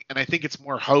speculating, and I think it's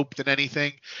more hope than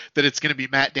anything, that it's going to be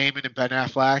Matt Damon and Ben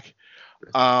Affleck.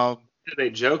 They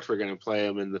joked we're going to play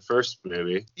him in the first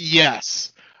movie.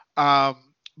 Yes.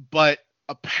 But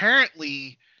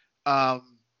apparently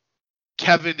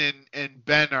Kevin and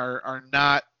Ben are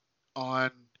not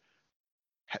on.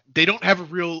 They don't have a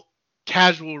real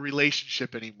casual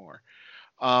relationship anymore.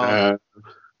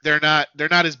 They're not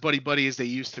as buddy as they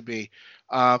used to be.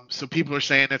 So people are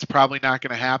saying that's probably not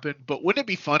going to happen. But wouldn't it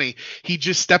be funny? He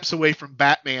just steps away from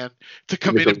Batman to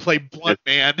come in and play Blunt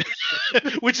Man,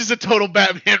 which is a total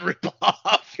Batman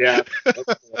ripoff. Yeah.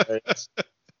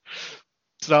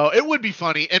 So it would be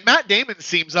funny. And Matt Damon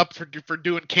seems up for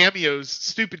doing cameos,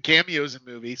 stupid cameos in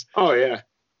movies. Oh yeah.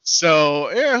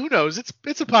 So yeah, who knows?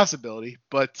 It's a possibility.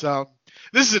 But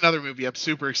this is another movie I'm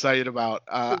super excited about.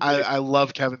 I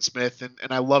love Kevin Smith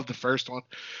and I love the first one.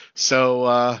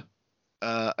 So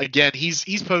again,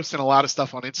 he's posting a lot of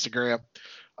stuff on Instagram,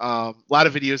 a lot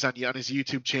of videos on his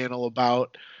YouTube channel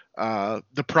about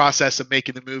the process of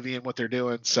making the movie and what they're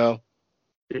doing. So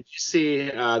did you see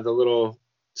the little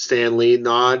Stan Lee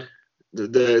nod?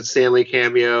 The Stan Lee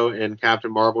cameo in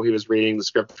Captain Marvel? He was reading the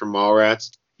script from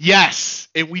Mallrats. Yes,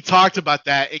 and we talked about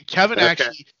that. And Kevin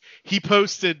actually, he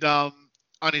posted on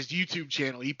his YouTube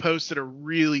channel, he posted a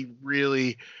really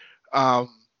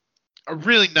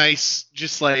nice,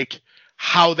 just like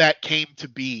how that came to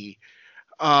be.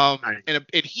 And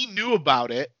he knew about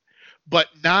it, but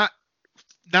not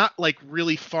like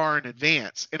really far in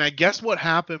advance. And I guess what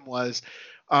happened was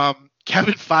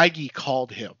Kevin Feige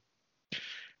called him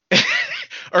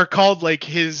or called like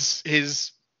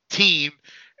his team.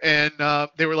 And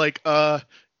they were like,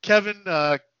 Kevin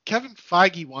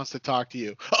Feige wants to talk to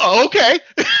you. Oh, okay.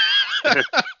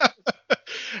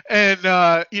 And,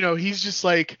 he's just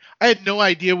like, I had no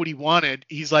idea what he wanted.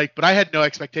 He's like, but I had no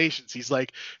expectations. He's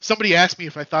like, somebody asked me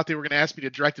if I thought they were going to ask me to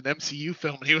direct an MCU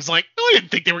film. And he was like, no, I didn't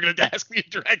think they were going to ask me to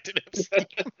direct an MCU.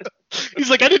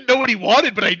 He's like, I didn't know what he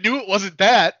wanted, but I knew it wasn't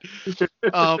that.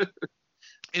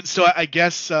 And so I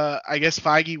guess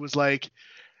Feige was like,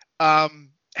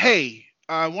 hey,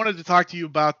 I wanted to talk to you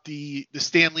about the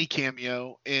Stan Lee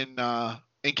cameo in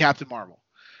Captain Marvel.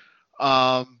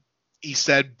 He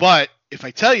said, but if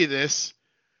I tell you this,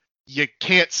 you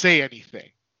can't say anything.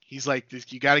 He's like,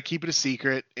 you got to keep it a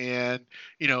secret. And,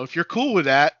 if you're cool with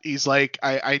that, he's like,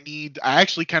 I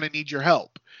actually kind of need your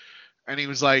help. And he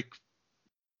was like,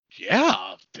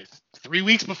 yeah, 3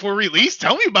 weeks before release,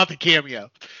 tell me about the cameo.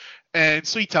 And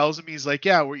so he tells him, he's like,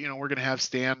 yeah, we're going to have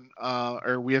Stan,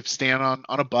 or we have Stan on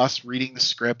a bus reading the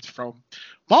script from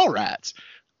Mallrats.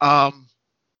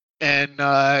 And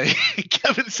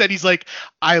Kevin said, he's like,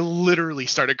 I literally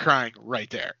started crying right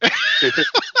there.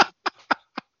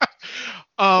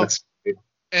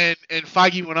 And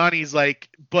Feige went on, he's like,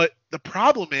 but the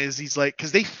problem is, he's like,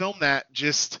 because they filmed that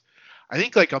just, I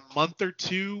think like a month or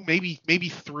two, maybe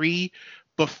 3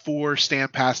 before Stan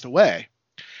passed away.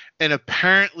 And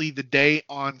apparently the day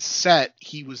on set,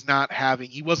 he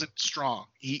wasn't strong.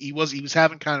 He was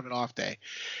having kind of an off day.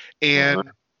 And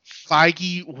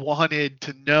Feige wanted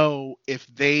to know if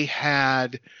they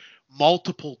had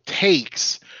multiple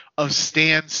takes of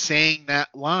Stan saying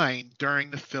that line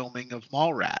during the filming of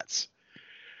Mallrats,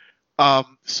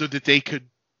 so that they could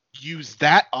use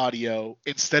that audio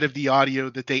instead of the audio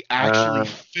that they actually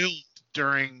filmed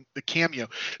during the cameo.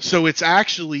 So it's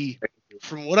actually,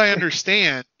 from what I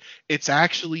understand, it's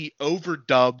actually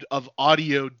overdubbed of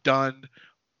audio done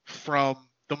from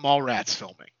the Mallrats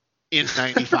filming in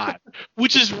 '95,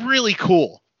 which is really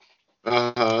cool.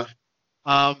 But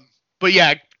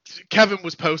yeah, Kevin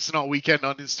was posting all weekend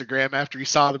on Instagram after he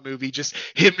saw the movie, just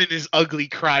him and his ugly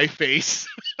cry face.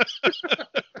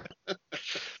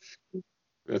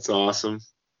 That's awesome.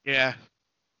 Yeah.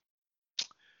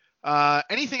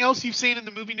 Anything else you've seen in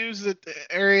the movie news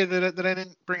area that I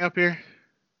didn't bring up here?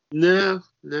 No.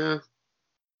 I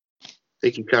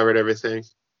think you covered everything.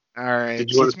 All right.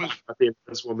 Did you want to talk about the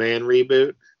Invisible Man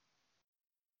reboot?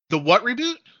 The what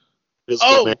reboot?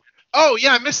 Man. Oh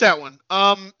yeah, I missed that one.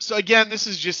 So again, this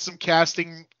is just some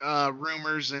casting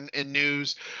rumors and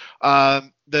news.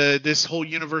 This whole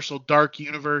Universal Dark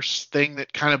Universe thing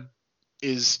that kind of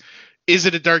is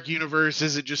it a dark universe?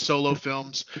 Is it just solo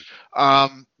films?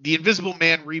 The Invisible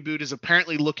Man reboot is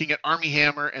apparently looking at Armie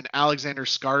Hammer and Alexander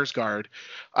Skarsgård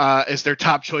as their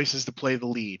top choices to play the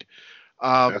lead.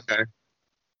 Okay.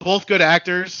 Both good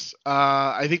actors.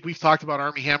 I think we've talked about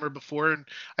Armie Hammer before, and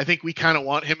I think we kind of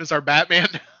want him as our Batman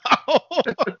now.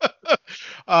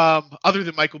 Other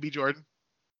than Michael B. Jordan.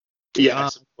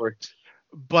 Yes, of course.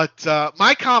 But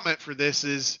my comment for this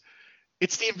is,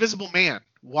 it's the Invisible Man.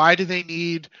 Why do they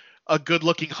need a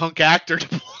good-looking hunk actor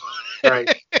to play,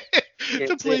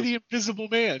 to play the Invisible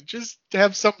Man? Just to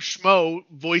have some schmo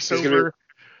voiceover.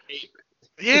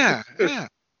 Yeah.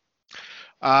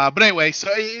 But anyway, so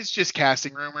it's just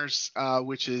casting rumors,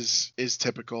 which is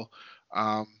typical.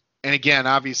 And again,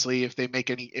 obviously, if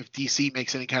DC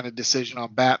makes any kind of decision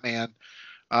on Batman,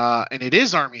 and it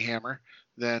is Armie Hammer,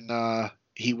 then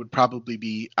he would probably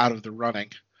be out of the running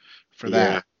for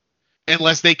that. Yeah.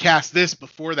 Unless they cast this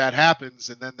before that happens,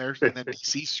 and then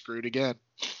DC's screwed again.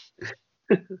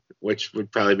 Which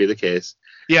would probably be the case.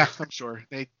 Yeah, I'm sure.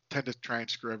 They tend to try and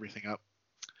screw everything up.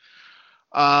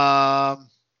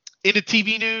 In the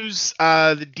TV news,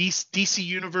 the DC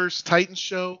Universe Titans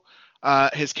show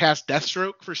has cast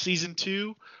Deathstroke for season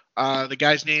 2. The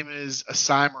guy's name is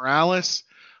Asai Morales.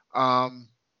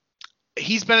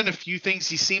 He's been in a few things.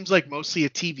 He seems like mostly a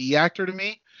TV actor to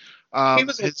me. He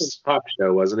was in some pop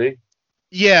show, wasn't he?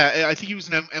 Yeah, I think he was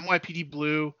in NYPD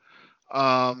Blue.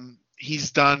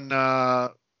 He's done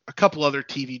a couple other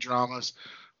TV dramas.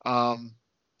 But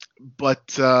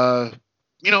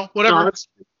whatever.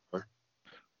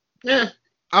 Yeah,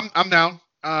 I'm down.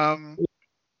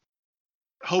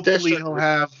 Hopefully he'll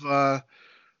have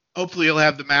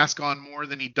the mask on more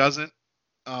than he doesn't.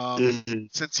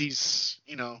 Since he's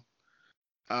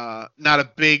not a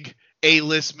big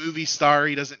A-list movie star,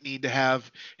 he doesn't need to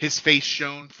have his face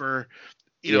shown for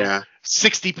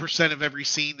 60% of every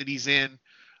scene that he's in,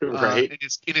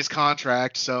 in his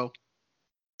contract. So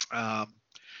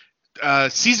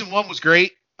season 1 was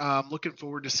great. Looking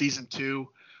forward to season 2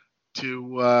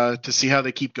 to see how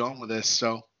they keep going with this.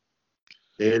 So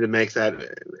they need to make that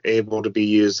able to be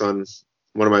used on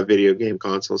one of my video game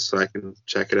consoles so I can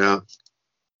check it out.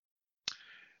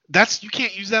 You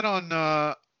can't use that on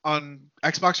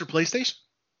Xbox or PlayStation?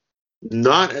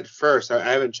 Not at first. I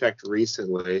haven't checked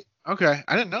recently. Okay,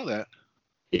 I didn't know that.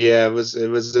 Yeah, it was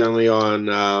only on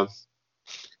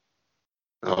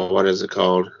what is it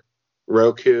called?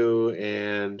 Roku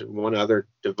and one other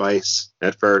device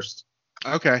at first.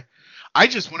 Okay.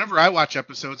 Whenever I watch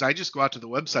episodes, I just go out to the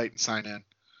website and sign in.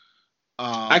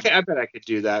 I bet I could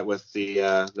do that with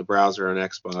the browser on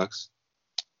Xbox.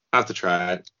 I'll have to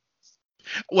try it.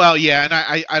 Well,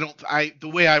 yeah, and the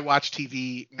way I watch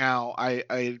TV now,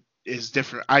 I is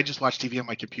different. I just watch TV on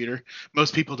my computer.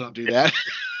 Most people don't do that.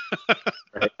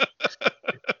 Right.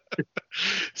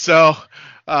 So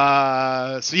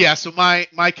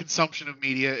my consumption of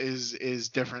media is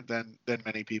different than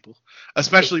many people,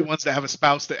 especially ones that have a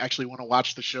spouse that actually want to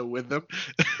watch the show with them.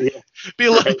 Yeah. be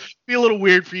a little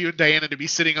weird for you and Diana to be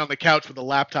sitting on the couch with a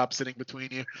laptop sitting between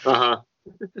you. I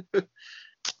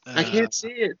can't see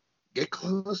it. Get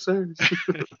closer.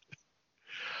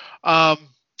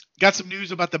 Got some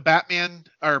news about the Batwoman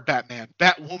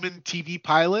TV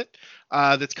pilot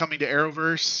that's coming to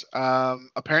Arrowverse.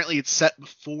 Apparently it's set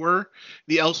before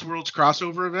the Elseworlds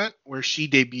crossover event where she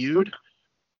debuted.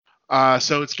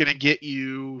 So it's going to get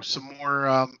you some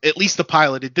more, at least the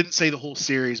pilot. It didn't say the whole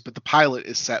series, but the pilot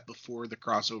is set before the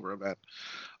crossover event.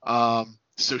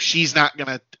 So she's not going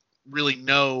to really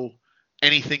know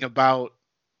anything about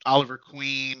Oliver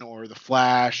Queen or the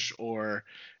Flash or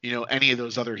any of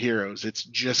those other heroes. It's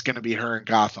just going to be her in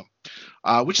Gotham,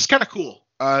 which is kind of cool.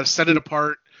 Set it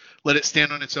apart, let it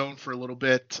stand on its own for a little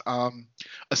bit,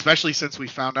 especially since we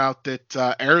found out that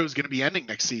Arrow is going to be ending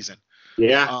next season.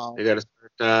 Yeah, they got to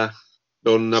start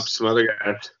building up some other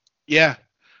guys. Yeah.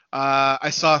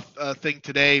 I saw a thing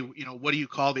today, what do you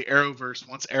call the Arrowverse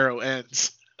once Arrow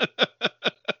ends?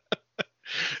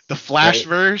 The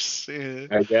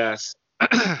Flashverse? I guess.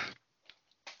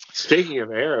 Speaking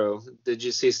of Arrow, did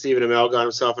you see Stephen Amell got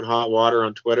himself in hot water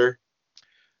on Twitter?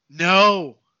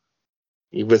 No.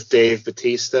 With Dave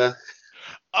Bautista?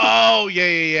 Oh,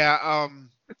 yeah.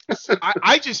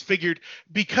 I just figured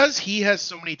because he has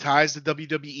so many ties to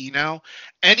WWE now,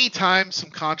 anytime some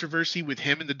controversy with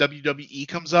him in the WWE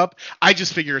comes up, I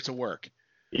just figure it's a work.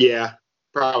 Yeah,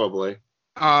 probably.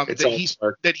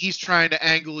 That he's trying to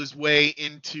angle his way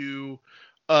into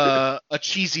a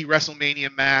cheesy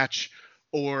WrestleMania match,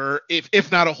 or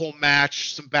if not a whole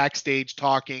match, some backstage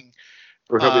talking.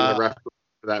 Or he'll be the referee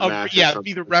for that match. Yeah,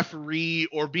 be the referee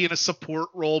or be in a support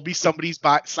role, be somebody's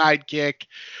sidekick.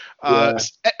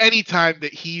 Anytime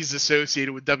that he's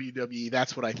associated with WWE,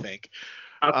 that's what I think.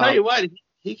 I'll tell you what,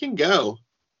 he can go.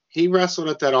 He wrestled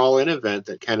at that All In event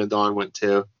that Ken and Dawn went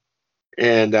to.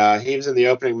 And he was in the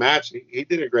opening match. He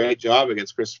did a great job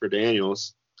against Christopher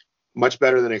Daniels. Much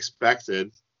better than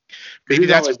expected. Maybe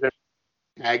he's always been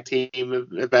tag team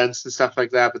events and stuff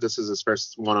like that, but this is his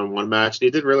first one-on-one match, and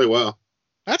he did really well.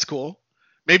 That's cool.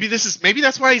 Maybe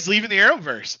that's why he's leaving the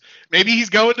Arrowverse. Maybe he's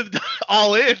going to the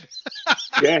All In.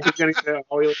 Yeah, he's going to get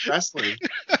All In Wrestling.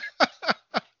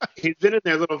 He's been in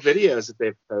their little videos that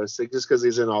they've posted just because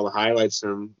he's in all the highlights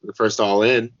from the first All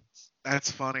In. That's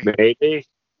funny. Maybe.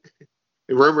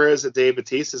 The rumor is that Dave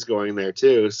Bautista is going there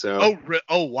too. So.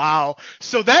 Oh wow.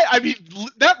 So that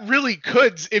really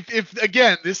could, if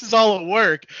again this is all at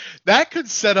work, that could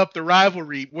set up the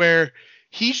rivalry where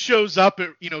he shows up at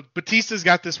Batista's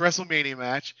got this WrestleMania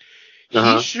match.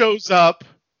 He shows up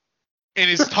and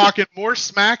is talking more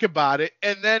smack about it,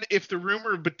 and then if the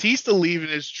rumor of Batista leaving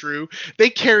is true, they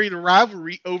carry the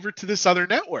rivalry over to this other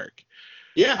network.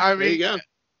 Yeah, there you go.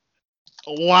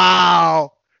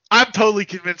 Wow. I'm totally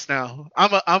convinced now.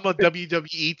 I'm a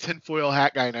WWE tinfoil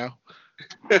hat guy now.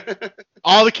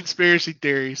 All the conspiracy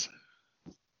theories.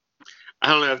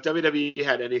 I don't know if WWE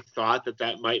had any thought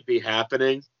that might be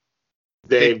happening.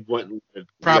 They wouldn't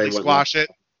probably squash it.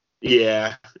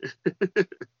 Yeah.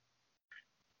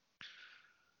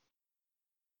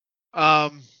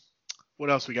 What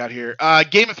else we got here?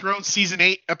 Game of Thrones season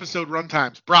 8 episode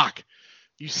runtimes. Brock,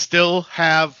 you still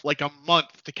have like a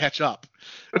month to catch up.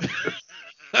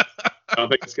 I don't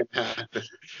think it's gonna happen.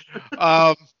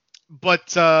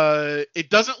 But it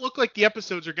doesn't look like the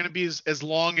episodes are going to be as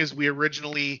long as we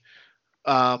originally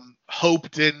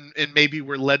hoped and maybe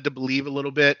were led to believe a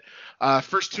little bit.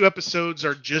 First 2 episodes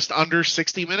are just under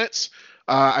 60 minutes.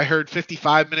 I heard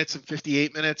 55 minutes and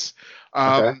 58 minutes.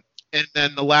 Okay. And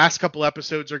then the last couple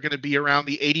episodes are going to be around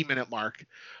the 80-minute mark.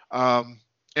 And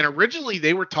originally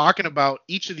they were talking about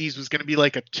each of these was going to be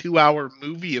like a 2-hour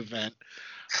movie event.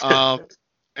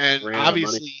 And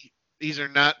obviously these are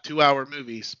not 2-hour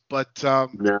movies, but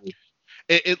no.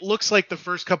 It looks like the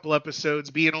first couple episodes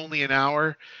being only an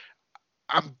hour,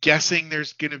 I'm guessing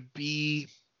there's going to be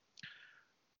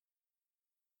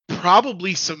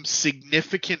probably some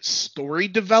significant story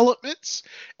developments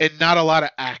and not a lot of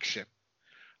action.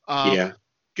 Going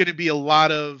to be a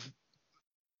lot of,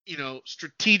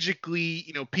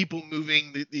 strategically, people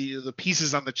moving the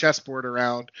pieces on the chessboard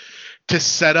around to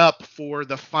set up for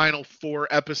the final 4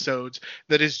 episodes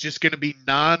that is just going to be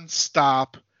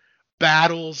nonstop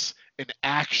battles and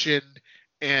action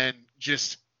and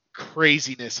just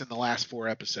craziness in the last 4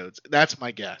 episodes. That's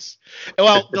my guess.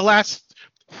 Well, the last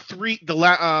 3,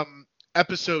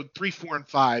 episode 3, 4, and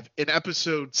 5. In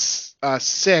episode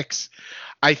 6,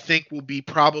 I think will be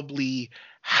probably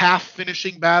half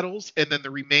finishing battles, and then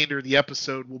the remainder of the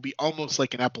episode will be almost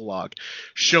like an epilogue,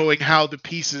 showing how the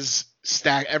pieces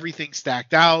everything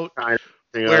stacked out,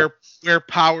 where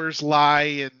powers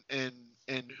lie, and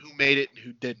who made it and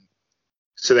who didn't.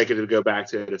 So they could go back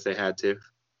to it if they had to.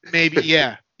 Maybe,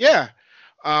 yeah.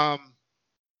 I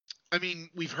mean,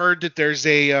 we've heard that there's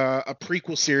a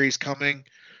prequel series coming,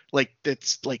 like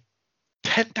that's like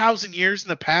 10,000 years in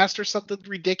the past or something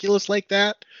ridiculous like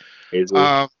that.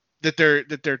 That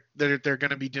they're going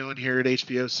to be doing here at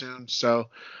HBO soon. So,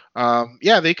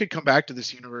 they could come back to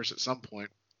this universe at some point.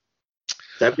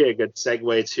 That'd be a good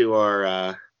segue to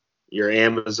our your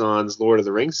Amazon's Lord of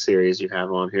the Rings series you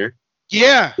have on here.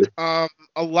 Yeah, I've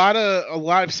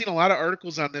seen a lot of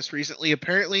articles on this recently.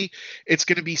 Apparently, it's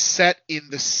going to be set in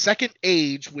the Second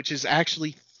Age, which is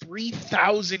actually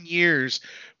 3,000 years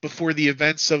before the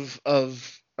events of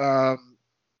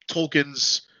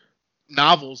Tolkien's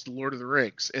novels, The Lord of the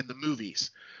Rings, and the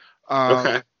movies. Um,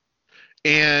 Okay.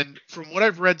 and from what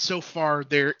I've read so far,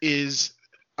 there's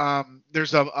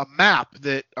a map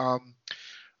that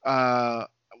uh,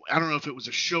 I don't know if it was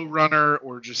a showrunner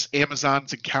or just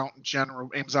Amazon's account in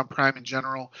general, Amazon Prime in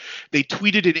general. They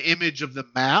tweeted an image of the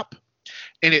map,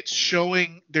 and it's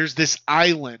showing there's this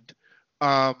island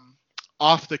um,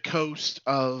 off the coast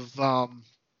of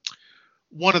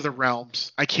one of the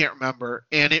realms. I can't remember,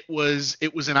 and it was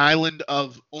an island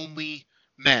of only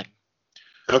men.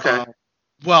 Okay. Uh,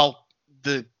 well,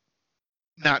 the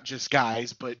not just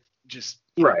guys, but just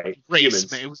Right. race.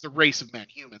 Humans. It was the race of men,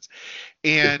 humans,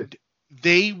 and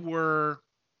they were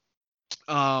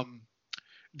um,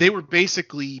 they were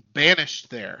basically banished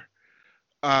there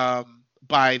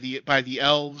by the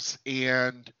elves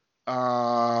and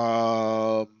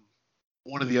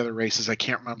one of the other races. I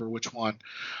can't remember which one.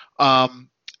 Um,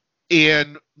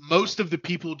 and most of the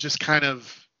people just kind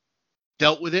of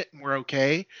dealt with it and were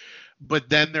okay. But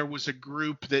then there was a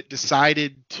group that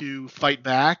decided to fight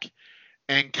back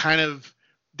and kind of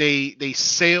they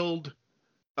sailed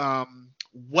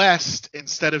west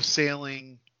instead of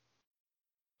sailing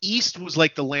east was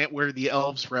like the land where the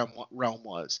elves realm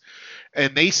was,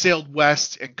 and they sailed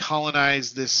west and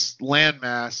colonized this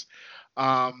landmass.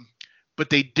 Um, but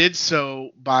they did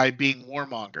so by being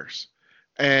warmongers,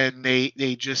 and they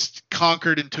just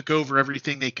conquered and took over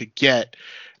everything they could get.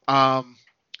 Um,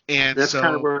 and That's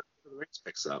kind of so where the race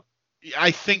picks up.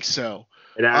 I think so.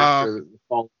 And Um, after the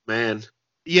fall of man.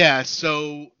 yeah.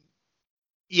 So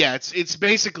yeah, it's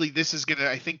basically this is gonna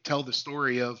I think tell the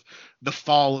story of the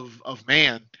fall of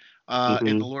man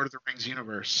in the Mm-hmm. Lord of the Rings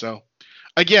universe. So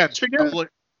again, Should be good.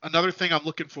 another thing I'm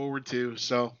looking forward to.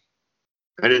 So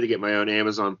I need to get my own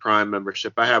Amazon Prime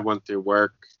membership. I have one through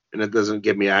work, and it doesn't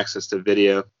give me access to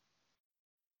video.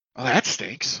 oh, that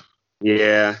stinks.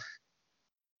 Yeah,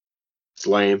 it's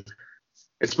lame.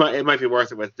 It might be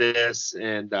worth it with this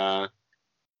and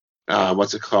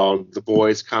what's it called? The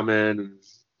Boys come in. And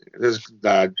there's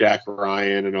Jack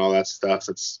Ryan and all that stuff.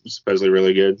 It's supposedly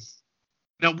really good.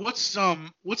 Now what's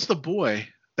the boy?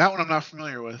 That one I'm not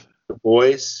familiar with. The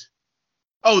Boys.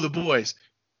 Oh, the boys.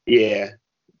 Yeah,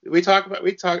 we talk. I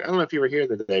don't know if you were here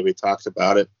the day we talked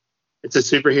about it. It's a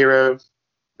superhero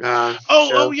Oh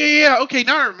show. yeah, yeah, yeah. Okay,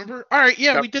 now I remember. All right,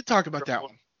 yeah, we did talk about that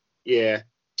one. Yeah.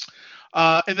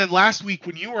 And then last week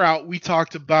when you were out, we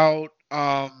talked about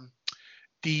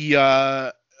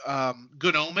the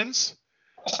Good Omens,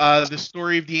 the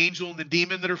story of the angel and the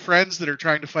demon that are friends that are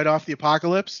trying to fight off the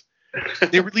apocalypse.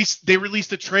 They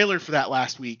released a trailer for that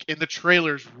last week, and the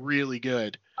trailer's really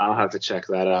good. I'll have to check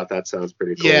that out. That sounds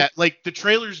pretty Yeah, cool. like the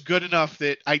trailer's good enough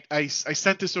that I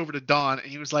sent this over to Don, and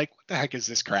he was like, "What the heck is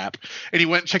this crap?" And he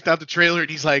went and checked out the trailer, and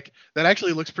he's like, "That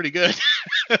actually looks pretty good."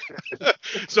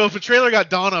 So if a trailer got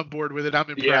Don on board with it, I'm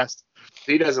Yeah, impressed.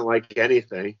 he doesn't like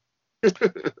anything.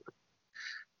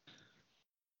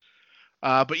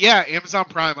 But yeah, Amazon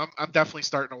Prime, I'm definitely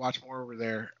starting to watch more over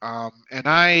there. And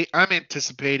I'm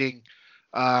anticipating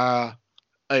uh,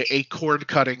 a cord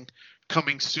cutting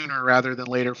coming sooner rather than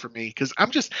later for me because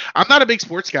I'm not a big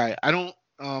sports guy. I don't.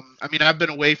 I mean, I've been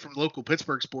away from local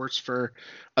Pittsburgh sports for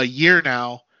a year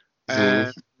now hmm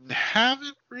and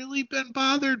haven't really been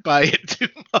bothered by it too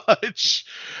much.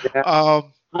 Yeah,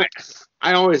 Um, I,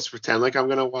 I always pretend like I'm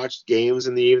gonna watch games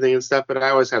in the evening and stuff, but I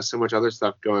always have so much other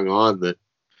stuff going on that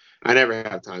I never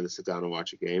have time to sit down and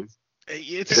watch a game. And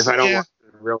if it's I don't yeah. watch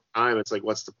it in real time, it's like,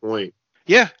 what's the point?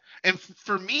 Yeah, and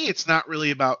for me, it's not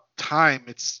really about time.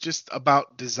 It's just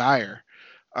about desire.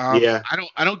 Yeah,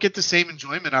 I don't get the same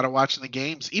enjoyment out of watching the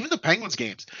games, even the Penguins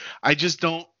games. I just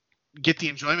don't get the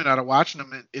enjoyment out of watching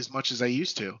them as much as I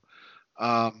used to.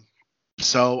 Um,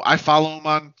 so I follow them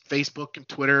on Facebook and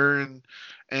Twitter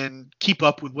and keep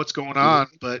up with what's going on,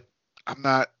 Mhm. but I'm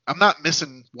not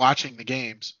missing watching the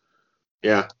games.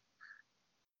 Yeah.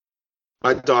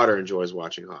 My daughter enjoys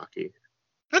watching hockey.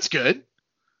 That's good.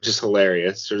 Just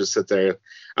hilarious. She'll just sit there.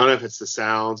 I don't know if it's the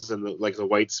sounds and the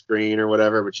white screen or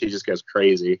whatever, but she just goes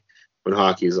crazy when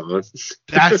hockey's on.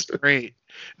 That's great.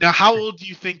 Now, how old do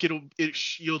you think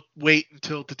you'll wait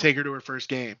until to take her to her first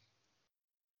game?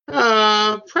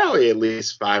 Probably at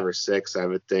least 5 or 6, I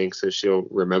would think, so she'll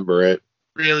remember it.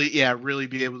 Really, yeah, really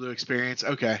be able to experience.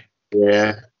 Okay.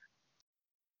 Yeah.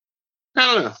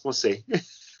 I don't know. We'll see.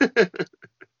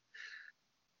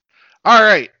 All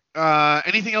right.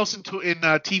 Anything else in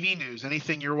TV news?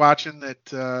 Anything you're watching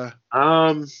that?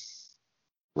 um,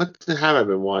 have I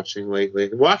been watching lately?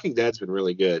 Walking Dead's been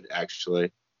really good,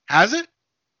 actually. Has it?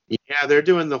 Yeah, they're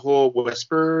doing the whole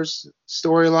Whispers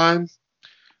storyline,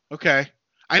 Okay.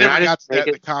 I and never I didn't got to like that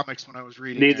in it. the comics when I was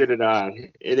reading Neither there. did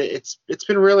I. It's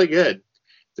been really good.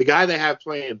 The guy they have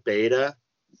playing Beta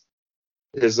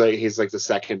he's like the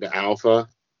second Alpha.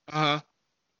 Uh-huh.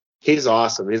 He's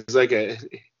awesome.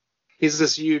 He's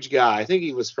this huge guy. I think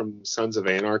he was from Sons of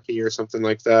Anarchy or something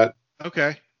like that.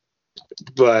 Okay.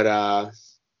 But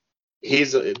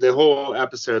he's the whole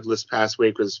episode this past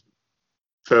week was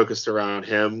focused around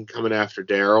him coming after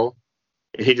Daryl,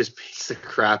 and he just beats the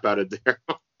crap out of Daryl.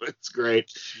 It's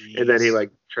great. And then he Jeez. like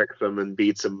tricks them and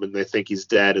beats him, and they think he's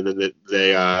dead. And then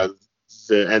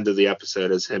the end of the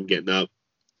episode is him getting up,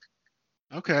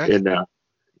 Okay. and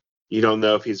you don't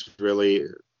know if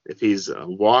he's a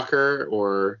walker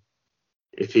or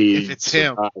if If he it's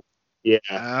him. survived.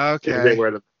 Yeah, if they Okay. were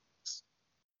the.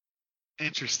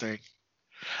 Interesting.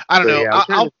 I don't So know. yeah, I'm I'll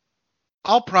trying to.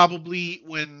 I'll, I'll probably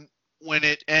when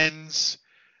it ends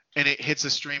and it hits a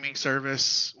streaming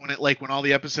service, when all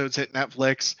the episodes hit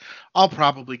Netflix, I'll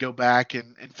probably go back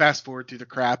and fast forward through the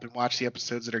crap and watch the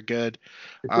episodes that are good.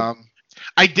 Um,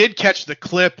 I did catch the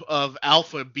clip of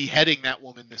Alpha beheading that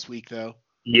woman this week though.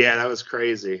 Yeah, that was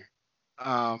crazy.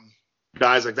 Um,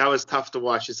 Guys, like that was tough to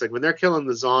watch. It's like when they're killing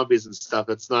the zombies and stuff,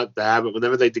 it's not bad, but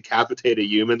whenever they decapitate a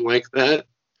human like that,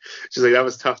 she's like that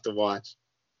was tough to watch.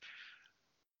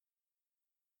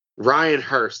 Ryan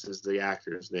Hurst is the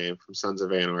actor's name from Sons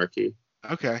of Anarchy.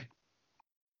 okay.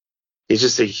 He's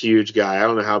just a huge guy. I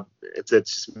don't know how if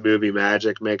it's just movie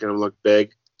magic making him look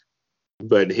big,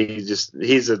 but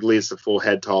he's at least a full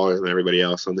head taller than everybody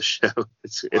else on the show.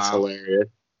 It's Wow. hilarious.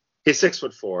 He's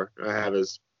 6'4". I have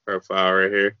his profile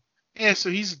right here. Yeah, so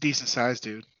he's a decent sized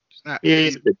dude. He's not. Yeah,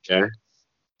 he's a big guy.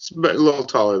 But a little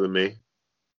taller than me.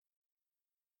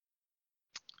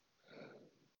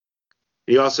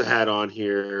 He also had on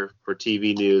here for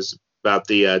TV news about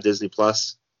the Disney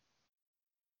Plus.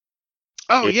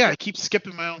 Oh And yeah, I keep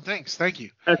skipping my own things. Thank you.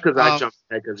 that's because I Um, jumped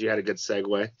ahead because you had a good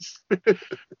segue.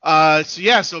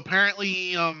 so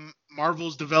apparently,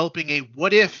 Marvel's developing a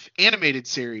What If animated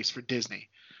series for Disney.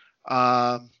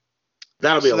 Um,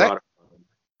 That'll be a so that lot of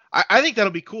fun. I think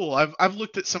that'll be cool. I've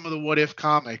looked at some of the What If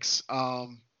comics.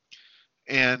 And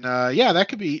yeah, that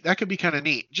could be kind of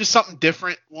neat. Just something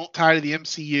different. Won't tie to the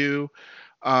MCU.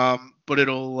 But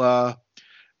it'll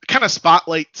kind of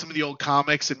spotlight some of the old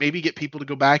comics and maybe get people to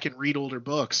go back and read older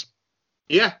books.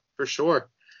 Yeah, for sure.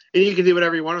 And you can do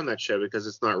whatever you want on that show because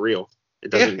it's not real.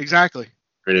 It Yeah, doesn't exactly.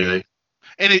 or anything.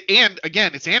 And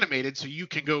again, it's animated, so you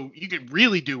can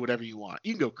really do whatever you want.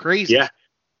 You can go crazy. Yeah,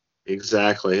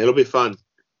 exactly. It'll be fun.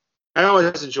 I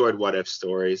always enjoyed what if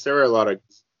stories. There were a lot of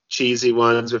cheesy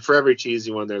ones, but for every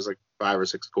cheesy one, there's like 5 or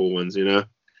 6 cool ones. You know,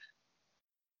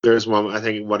 there's one. I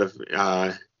think what if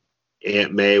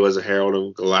Aunt May was a Herald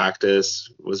of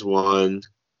Galactus was one.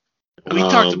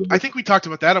 I think we talked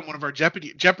about that on one of our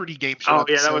Jeopardy game show Oh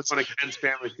yeah, that was episodes. one of Ken's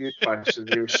Family Feud questions.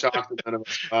 He was shocked that none of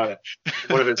us got it.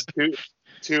 One of his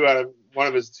one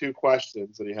of his two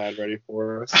questions that he had ready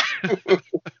for us.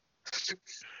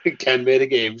 Ken made a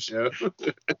game show.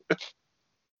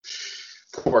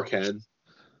 Poor Ken.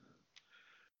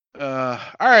 All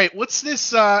right, what's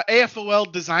this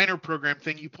AFOL designer program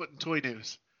thing you put in Toy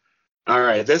News? All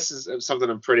right, this is something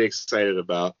I'm pretty excited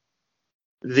about.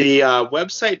 The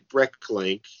website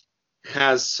Bricklink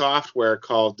has software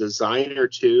called Designer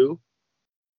 2,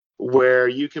 where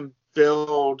you can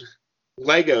build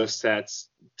Lego sets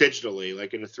digitally,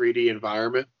 like in a 3D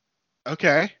environment.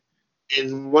 Okay.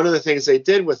 And one of the things they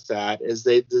did with that is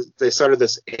they started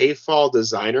this AFOL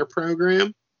designer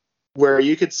program where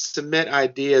you could submit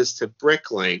ideas to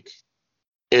Bricklink,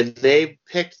 and they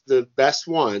picked the best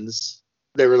ones.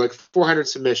 There were like 400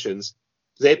 submissions.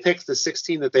 They picked the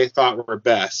 16 that they thought were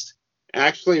best,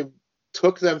 actually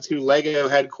took them to Lego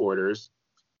headquarters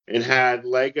and had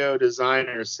Lego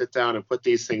designers sit down and put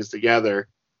these things together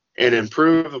and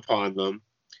improve upon them.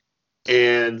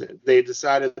 And they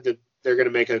decided that they're going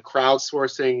to make a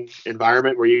crowdsourcing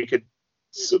environment where you could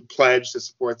pledge to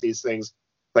support these things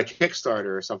like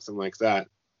Kickstarter or something like that.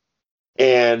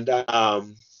 And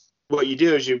what you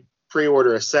do is you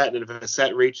pre-order a set, and if a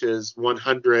set reaches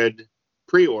 100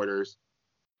 pre-orders,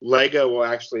 Lego will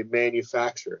actually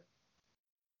manufacture it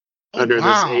Oh under this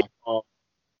wow. AFOL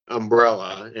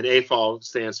umbrella. And AFOL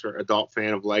stands for Adult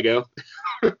Fan of Lego.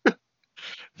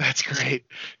 That's great.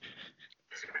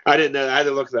 I didn't know. I had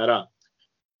to look that up.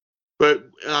 But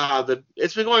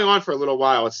it's been going on for a little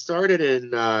while. It started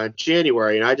in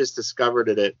January, and I just discovered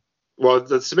it. Well,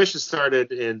 the submission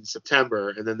started in September,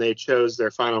 and then they chose their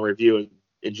final review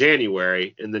in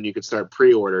January, and then you could start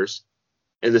pre-orders.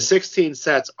 And the 16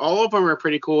 sets, all of them are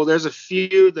pretty cool. There's a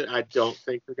few that I don't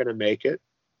think are going to make it.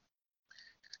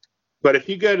 But if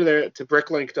you go to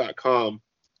bricklink.com,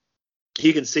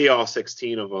 you can see all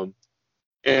 16 of them.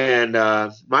 And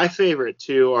my favorite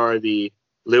two are the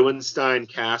Lewenstein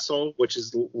Castle, which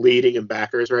is leading in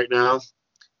backers right now.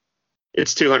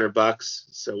 It's $200,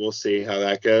 so we'll see how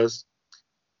that goes.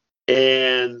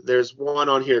 And there's one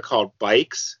on here called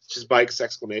Bikes, which is Bikes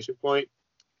exclamation point.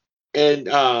 And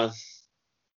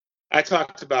I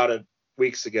talked about it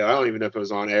weeks ago. I don't even know if it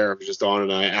was on air. It was just on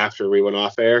and I after we went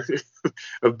off air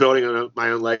of building my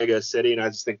own Lego city, and I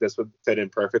just think this would fit in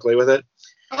perfectly with it.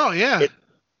 Oh yeah.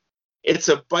 It's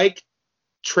a bike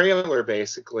trailer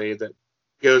basically that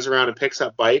goes around and picks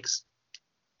up bikes,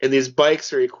 and these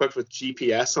bikes are equipped with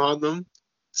GPS on them.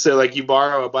 So like you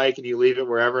borrow a bike and you leave it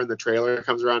wherever, and the trailer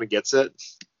comes around and gets it.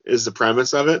 Is the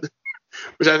premise of it,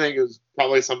 which I think is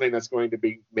probably something that's going to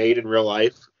be made in real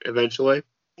life eventually.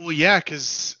 Well, yeah,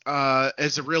 because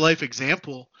as a real life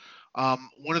example,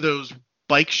 one of those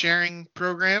bike sharing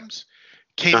programs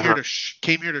came here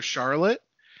to Charlotte,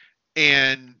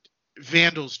 and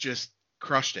vandals just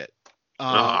crushed it.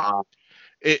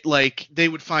 It like they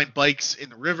would find bikes in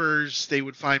the rivers, they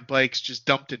would find bikes just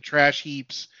dumped in trash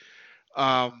heaps,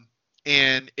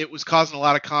 and it was causing a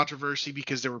lot of controversy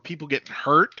because there were people getting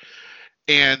hurt,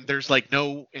 and there's like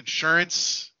no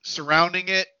insurance surrounding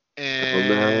it.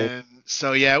 And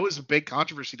so yeah, it was a big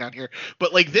controversy down here.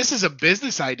 But like this is a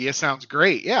business idea, sounds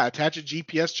great. Yeah, attach a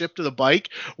GPS chip to the bike,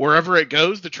 wherever it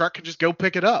goes, the truck can just go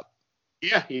pick it up.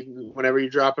 Yeah, whenever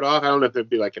you drop it off. I don't know if there'd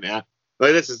be like an app.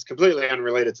 Like this is completely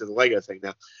unrelated to the Lego thing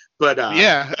now, but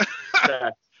yeah,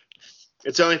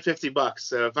 it's only $50.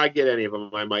 So if I get any of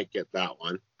them, I might get that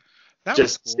one. that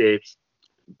just was cool. see.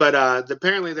 But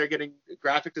apparently they're getting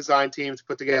graphic design teams to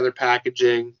put together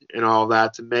packaging and all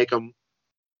that to make them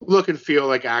look and feel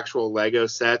like actual Lego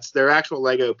sets. They're actual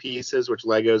Lego pieces, which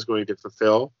Lego is going to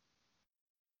fulfill.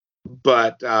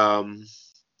 But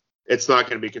it's not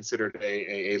going to be considered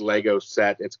a Lego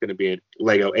set. It's going to be a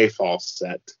Lego AFOL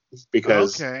set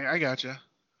because okay, I gotcha.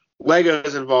 Lego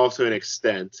is involved to an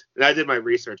extent. And I did my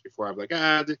research before. I'm like,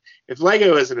 if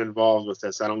Lego isn't involved with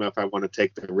this, I don't know if I want to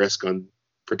take the risk on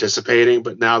participating.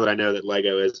 But now that I know that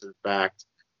Lego is in fact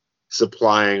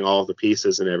supplying all the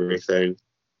pieces and everything,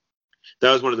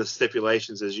 that was one of the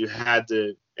stipulations is you had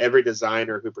to, every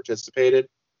designer who participated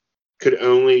could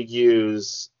only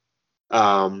use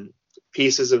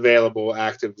pieces available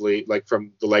actively, like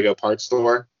from the Lego parts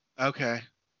store. Okay.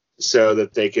 So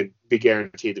that they could be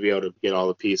guaranteed to be able to get all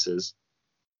the pieces.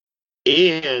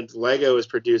 And Lego is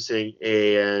producing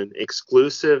an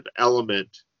exclusive element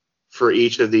for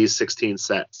each of these 16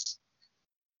 sets.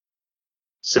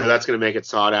 So that's going to make it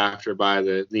sought after by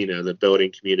the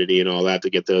building community and all that to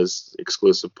get those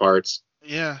exclusive parts.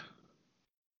 Yeah.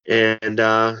 And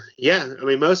yeah, I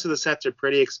mean, most of the sets are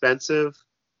pretty expensive,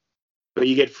 but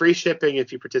you get free shipping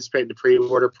if you participate in the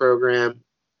pre-order program,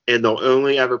 and they'll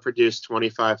only ever produce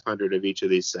 2,500 of each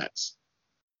of these sets.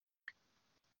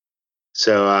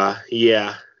 So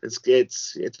yeah, it's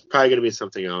probably going to be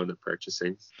something I'll end up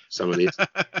purchasing, some of these.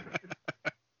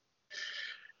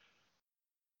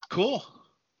 Cool.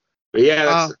 But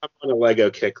yeah, I'm on a Lego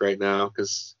kick right now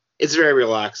because it's very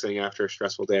relaxing after a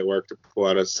stressful day at work to pull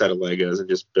out a set of Legos and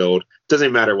just build.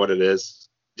 Doesn't matter what it is,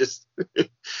 just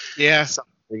yeah,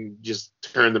 something, just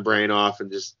turn the brain off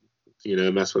and just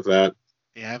mess with that.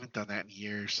 Yeah, I haven't done that in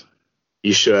years.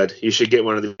 You should get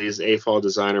one of these AFOL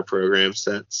designer program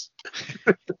sets.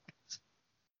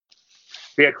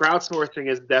 Yeah, crowdsourcing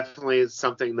is definitely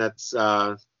something that's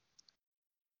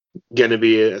going to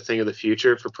be a thing of the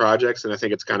future for projects, and I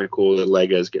think it's kind of cool that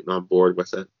Lego is getting on board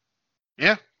with it.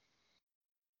 Yeah.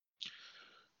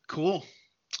 Cool.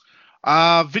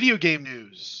 Video game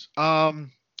news.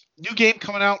 New game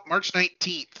coming out March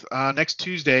 19th, next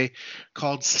Tuesday,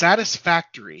 called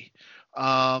Satisfactory.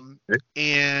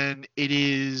 And it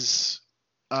is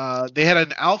they had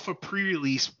an alpha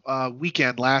pre-release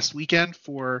weekend last weekend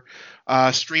for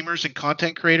streamers and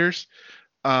content creators.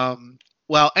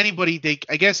 Well, anybody,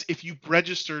 I guess if you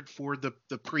registered for the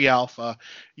pre-alpha,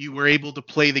 you were able to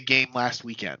play the game last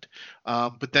weekend.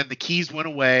 But then the keys went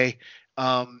away,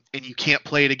 and you can't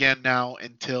play it again now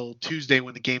until Tuesday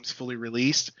when the game's fully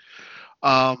released.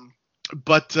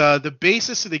 But the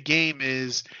basis of the game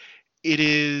is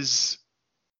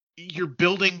you're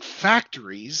building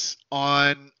factories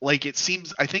on, like, it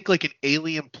seems, I think, like an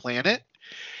alien planet.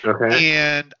 Okay.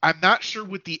 And I'm not sure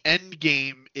what the end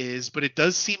game is, but it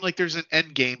does seem like there's an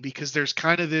end game because there's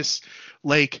kind of this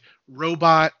like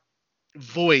robot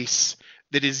voice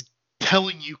that is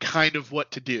telling you kind of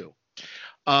what to do.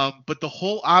 But the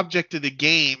whole object of the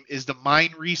game is to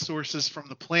mine resources from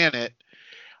the planet,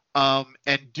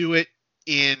 and do it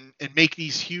and make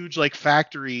these huge like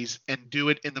factories and do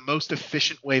it in the most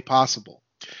efficient way possible.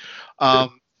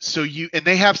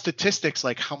 They have statistics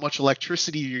like how much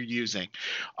electricity you're using,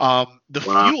 Wow. the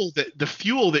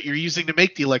fuel that you're using to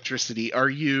make the electricity. Are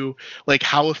you like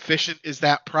how efficient is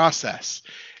that process?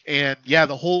 And yeah,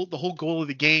 the whole goal of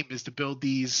the game is to build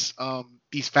these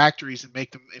factories and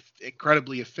make them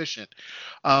incredibly efficient.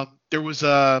 There was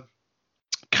a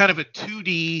kind of a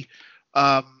 2D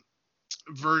um,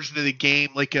 version of the game,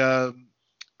 like a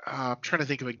I'm trying to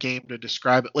think of a game to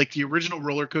describe it, like the original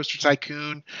Roller Coaster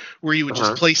Tycoon, where you would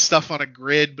just Uh-huh. place stuff on a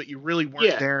grid, but you really weren't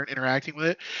Yeah. there and interacting with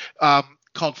it.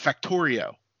 Called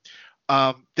Factorio.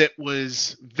 That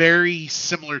was very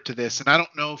similar to this, and I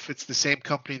don't know if it's the same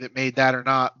company that made that or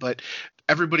not, but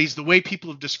the way people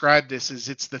have described this is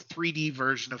it's the 3D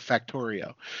version of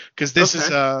Factorio, because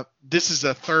Okay. this is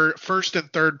a first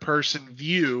and third person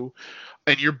view,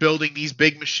 and you're building these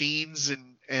big machines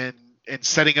and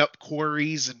setting up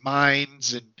quarries and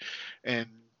mines and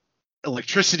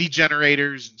electricity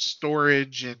generators and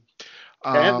storage and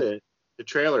I have um, the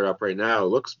trailer up right now. It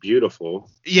looks beautiful.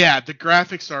 yeah, the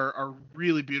graphics are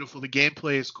really beautiful. The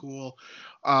gameplay is cool.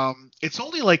 It's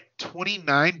only like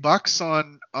 $29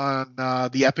 on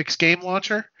the Epic's game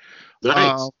launcher. Um,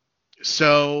 Nice.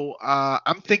 so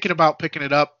I'm thinking about picking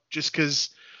it up just because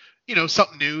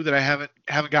something new that I haven't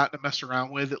gotten to mess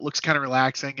around with. It looks kind of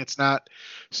relaxing. It's not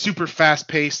super fast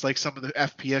paced like some of the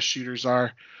FPS shooters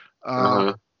are.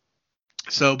 Um,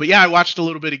 Uh-huh. but yeah, I watched a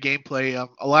little bit of gameplay.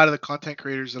 A lot of the content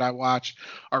creators that I watch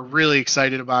are really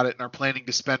excited about it and are planning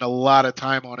to spend a lot of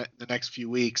time on it in the next few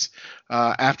weeks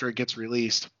after it gets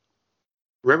released.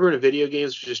 Remember in the video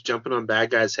games just jumping on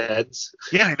bad guys' heads?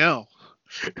 Yeah, I know.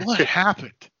 What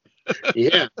happened?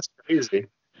 Yeah, it's crazy.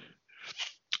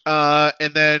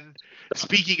 And then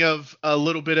speaking of a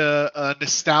little bit of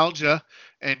nostalgia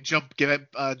and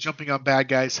jumping on bad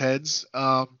guys' heads,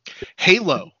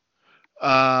 Halo.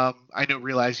 I know,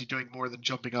 realize you're doing more than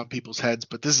jumping on people's heads,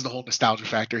 but this is the whole nostalgia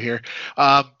factor here.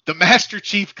 The Master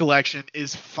Chief Collection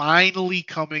is finally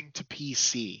coming to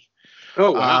PC,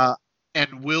 Oh wow. uh,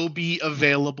 and will be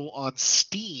available on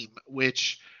Steam,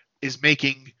 which is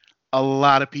making a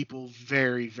lot of people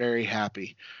very, very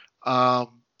happy.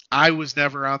 I was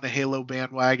never on the Halo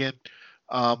bandwagon,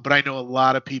 but I know a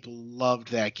lot of people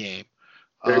loved that game.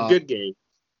 They're a Um, good game.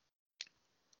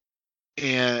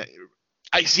 and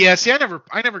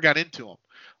I never got into them.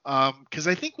 Because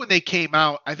I think when they came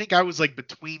out, I think I was like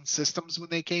between systems when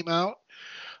they came out.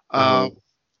 Uh-huh. Um,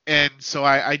 and so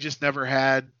I just never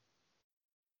had,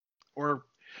 or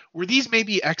were these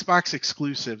maybe Xbox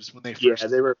exclusives when they Yeah,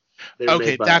 first? they were made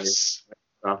Okay, by that's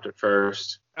Microsoft at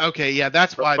first. okay. Yeah,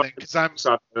 that's why then. Because I'm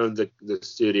Microsoft owned the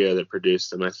studio that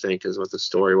produced them, I think, is what the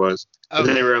story was. And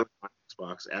they okay. were only on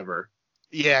Xbox ever.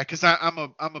 Yeah, because I'm a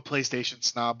PlayStation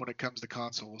snob when it comes to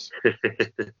consoles.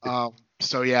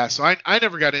 So yeah, so I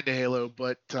never got into Halo,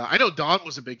 but I know Don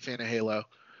was a big fan of Halo.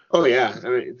 Oh yeah, I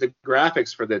mean the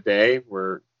graphics for the day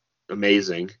were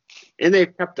amazing, and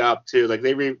they've kept up too. Like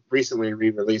they recently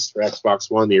re-released for Xbox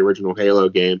One the original Halo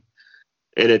game,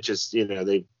 and it just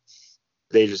they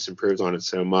just improved on it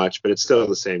so much, but it's still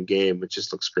the same game. It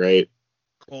just looks great.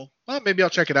 Cool. Well, maybe I'll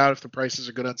check it out if the prices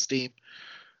are good on Steam.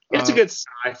 It's a Um, good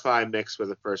sci-fi mix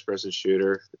with a first-person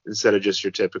shooter instead of just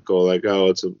your typical like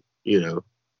it's a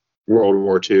World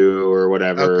War II or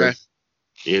whatever. okay.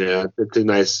 It's a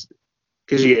nice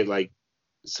because you get like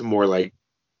some more like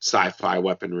sci-fi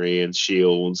weaponry and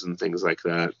shields and things like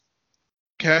that.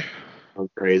 Okay. I'm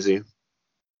crazy.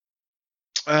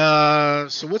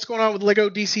 So what's going on with Lego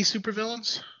DC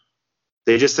Supervillains?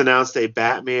 They just announced a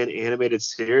Batman animated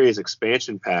series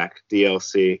expansion pack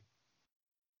DLC.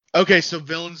 Okay, so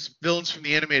villains from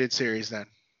the animated series then.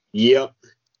 Yep,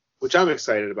 which I'm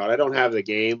excited about. I don't have the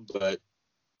game, but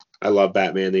I love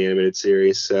Batman the animated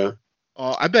series, so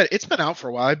Oh, I bet it's been out for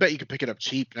a while. I bet you could pick it up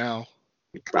cheap now.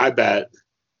 I bet.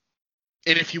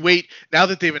 And if you wait, now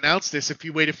that they've announced this, if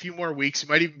you wait a few more weeks, you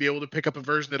might even be able to pick up a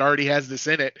version that already has this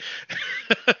in it.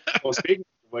 Well, speaking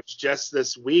of which, just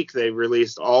this week they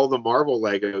released all the Marvel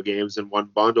Lego games in one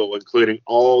bundle, including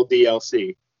all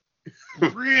DLC for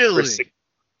Really? six.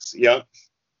 Yep,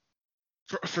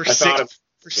 For I thought six of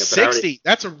for it, but I already 60,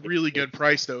 that's a really good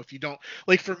price though. If you don't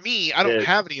like, for me, I don't did.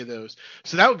 have any of those,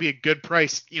 so that would be a good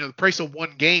price. The price of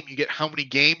one game, you get how many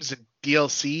games and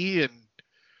DLC, and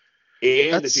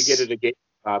And if you get that's it a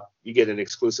GameStop, you get an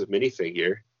exclusive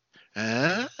minifigure.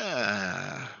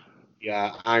 ah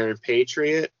Yeah, Iron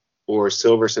Patriot or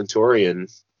Silver Centurion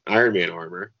Iron Man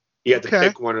armor. You have to okay.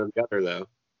 pick one or the other though,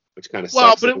 which kind of Well,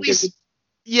 sucks. but They at don't give least you.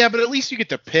 Yeah, but at least you get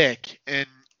to pick, and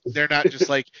they're not just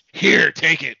like, here,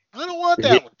 take it. I don't want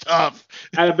that one. Tough.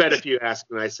 I bet if you ask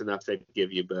nice enough, they'd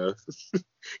give you both.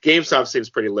 GameStop seems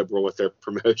pretty liberal with their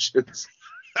promotions.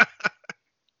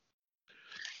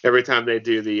 Every time they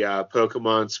do the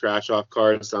Pokemon scratch-off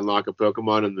cards to unlock a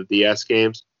Pokemon in the DS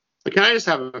games, like, can I just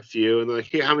have a few? And they're like,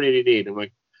 hey, how many do you need? I'm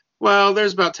like, well,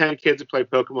 there's about 10 kids who play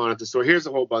Pokemon at the store. Here's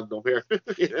the whole bundle here.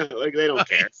 Like, they don't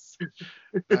care.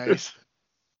 Nice.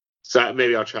 So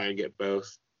maybe I'll try and get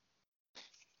both.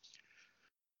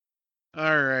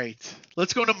 All right.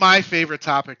 Let's go to my favorite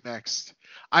topic next.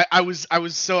 I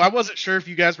wasn't sure if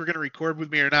you guys were going to record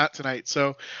with me or not tonight.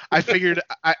 So I figured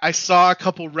I saw a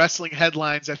couple wrestling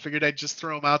headlines. I figured I'd just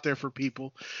throw them out there for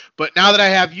people. But now that I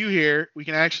have you here, we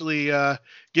can actually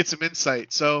get some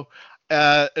insight. So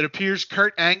it appears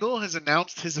Kurt Angle has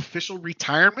announced his official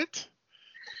retirement.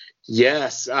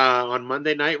 Yes, on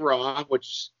Monday Night Raw,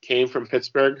 which came from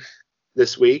Pittsburgh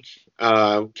this week.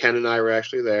 Ken and I were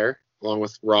actually there, along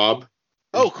with Rob.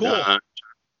 Oh, cool.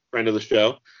 Friend of the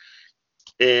show.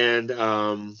 And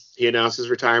he announced his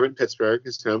retirement in Pittsburgh,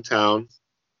 his hometown.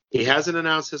 He hasn't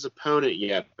announced his opponent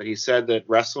yet, but he said that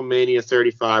WrestleMania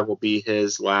 35 will be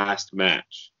his last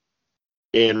match.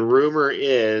 And rumor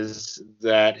is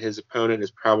that his opponent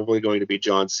is probably going to be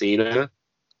John Cena,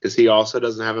 because he also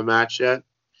doesn't have a match yet.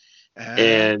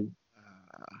 And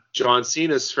John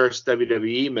Cena's first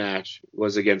WWE match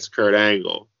was against Kurt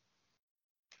Angle.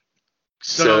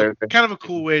 So kind of a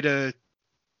cool way to,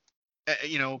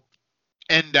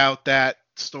 end out that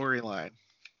storyline.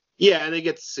 Yeah, and they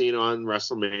get Cena on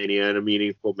WrestleMania in a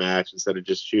meaningful match instead of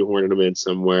just shoehorning him in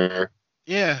somewhere.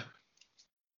 Yeah.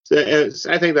 So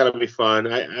I think that'll be fun.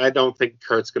 I don't think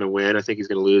Kurt's going to win. I think he's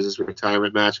going to lose his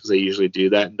retirement match because they usually do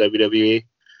that in WWE.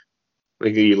 I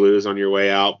think you lose on your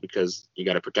way out because you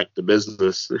got to protect the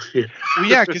business. Well,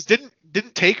 yeah, because didn't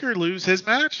Taker lose his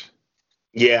match?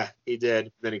 Yeah, he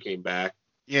did. Then he came back.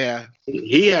 Yeah.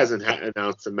 He hasn't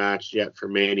announced a match yet for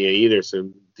Mania either,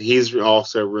 so he's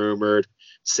also rumored.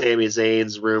 Sami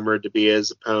Zayn's rumored to be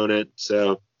his opponent,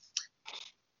 so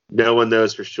no one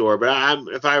knows for sure. But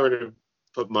if I were to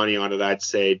put money on it, I'd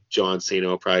say John Cena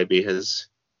will probably be his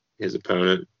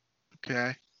opponent.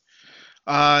 Okay.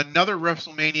 Another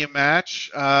WrestleMania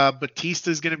match.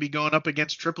 Batista's going to be going up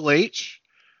against Triple H.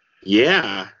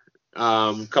 Yeah.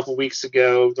 A couple weeks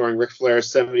ago, during Ric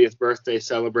Flair's 70th birthday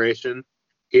celebration,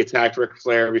 he attacked Ric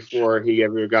Flair before he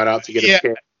ever got out to get his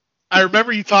kick. I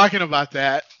remember you talking about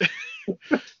that.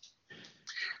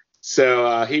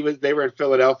 So they were in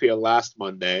Philadelphia last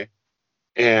Monday,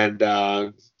 and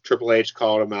Triple H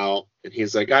called him out, and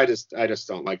he's like, I just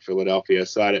don't like Philadelphia,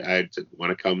 so I didn't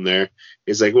want to come there.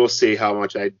 He's like, we'll see how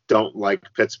much I don't like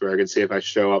Pittsburgh and see if I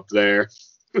show up there.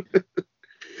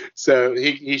 So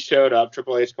he showed up.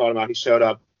 Triple H called him out. He showed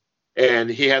up, and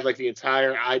he had like the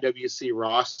entire IWC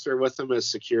roster with him as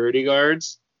security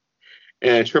guards.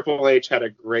 And Triple H had a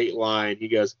great line. He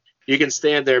goes, you can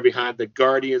stand there behind the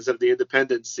Guardians of the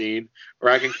Independent scene, or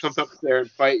I can come up there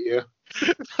and fight you.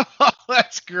 Oh,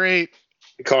 that's great.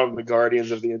 He called them the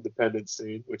Guardians of the Independent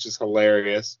scene, which is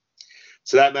hilarious.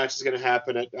 So that match is going to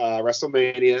happen at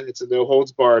WrestleMania. It's a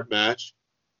no-holds-barred match.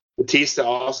 Batista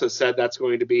also said that's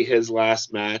going to be his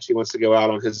last match. He wants to go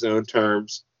out on his own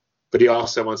terms, but he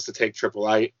also wants to take Triple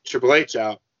H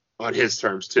out on his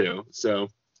terms too. So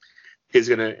he's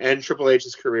going to end Triple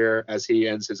H's career as he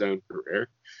ends his own career.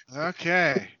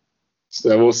 Okay.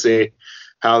 So we'll see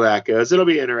how that goes. It'll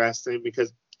be interesting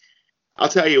because I'll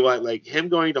tell you what, like, him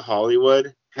going to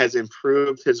Hollywood has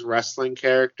improved his wrestling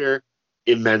character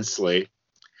immensely.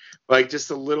 Like, just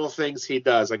the little things he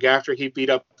does. Like, after he beat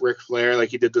up Ric Flair, like,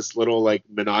 he did this little, like,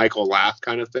 maniacal laugh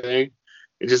kind of thing.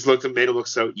 It just made him look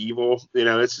so evil.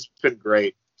 It's just been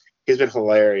great. He's been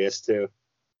hilarious, too.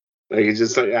 Like, he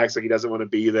just acts like he doesn't want to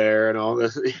be there and all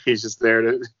this. He's just there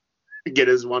to get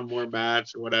his one more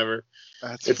match or whatever.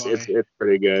 It's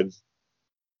pretty good.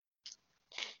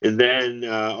 And then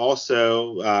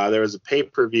also there was a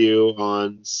pay-per-view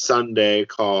on Sunday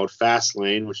called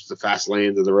Fastlane, which is the fast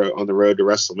lanes on the road to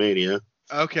WrestleMania.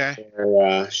 Okay.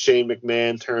 Where Shane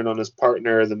McMahon turned on his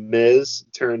partner, The Miz,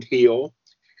 turned heel.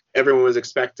 Everyone was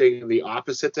expecting the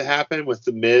opposite to happen, with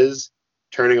The Miz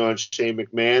turning on Shane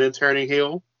McMahon and turning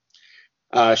heel.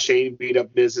 Shane beat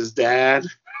up Miz's dad.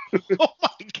 Oh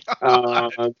my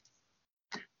God.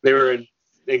 They were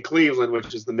in Cleveland,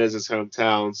 which is The Miz's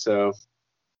hometown, so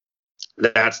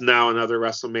that's now another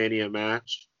WrestleMania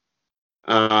match.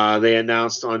 They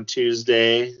announced on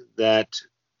Tuesday that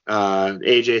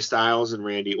AJ Styles and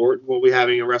Randy Orton will be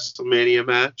having a WrestleMania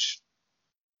match.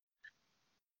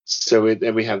 So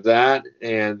then we have that,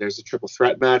 and there's a triple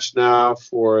threat match now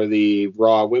for the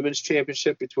Raw Women's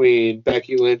Championship between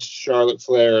Becky Lynch, Charlotte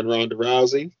Flair, and Ronda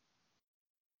Rousey.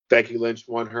 Becky Lynch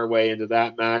won her way into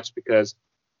that match because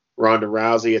Ronda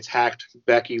Rousey attacked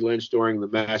Becky Lynch during the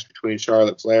match between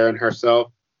Charlotte Flair and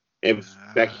herself. If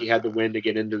Becky had to win to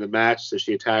get into the match, so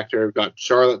she attacked her, got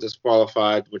Charlotte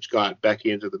disqualified, which got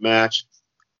Becky into the match.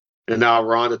 And now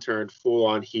Ronda turned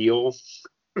full-on heel.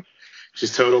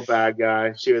 She's total bad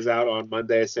guy. She was out on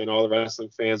Monday saying all the wrestling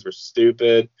fans were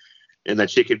stupid and that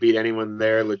she could beat anyone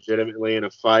there legitimately in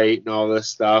a fight and all this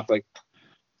stuff. Like,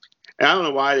 I don't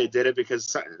know why they did it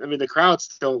because, I mean, the crowd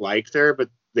still liked her, but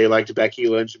they liked Becky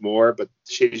Lynch more, but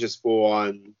she's just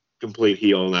full-on complete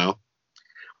heel now,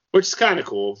 which is kind of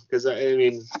cool because, I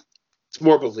mean, it's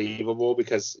more believable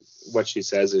because what she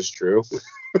says is true.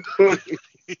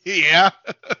 Yeah.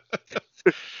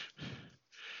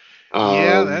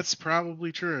 Yeah, that's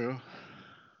probably true.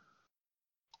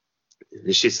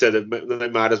 She said that they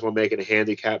might as well make it a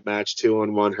handicap match,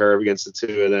 2-on-1 her against the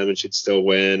two of them, and she'd still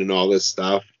win and all this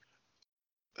stuff.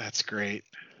 That's great.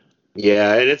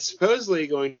 Yeah, and it's supposedly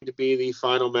going to be the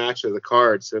final match of the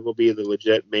card, so it will be the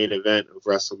legit main event of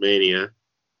WrestleMania.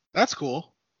 That's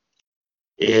cool.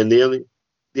 And the only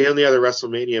other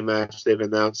WrestleMania match they've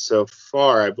announced so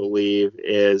far, I believe,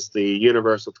 is the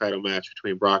Universal title match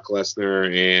between Brock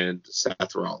Lesnar and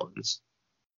Seth Rollins,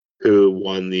 who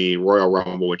won the Royal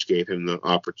Rumble, which gave him the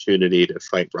opportunity to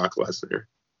fight Brock Lesnar.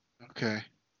 Okay.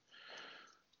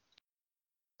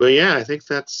 But yeah, I think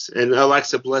that's... And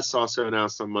Alexa Bliss also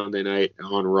announced on Monday night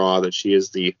on Raw that she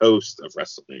is the host of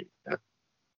WrestleMania.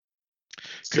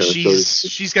 Because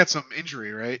she's got some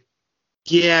injury, right?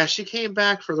 Yeah, she came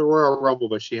back for the Royal Rumble,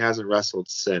 but she hasn't wrestled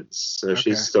since. So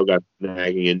She's still got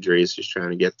nagging injuries she's trying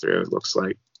to get through, it looks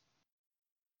like.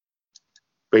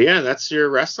 But yeah, that's your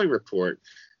wrestling report.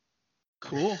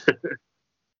 Cool.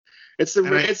 It's the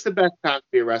best time to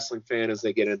be a wrestling fan as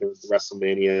they get into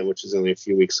WrestleMania, which is only a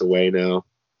few weeks away now.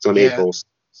 It's on April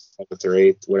 7th or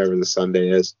 8th, whatever the Sunday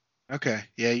is. Okay.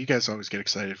 Yeah, you guys always get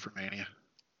excited for Mania.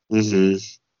 Mm-hmm.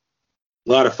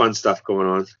 A lot of fun stuff going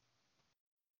on.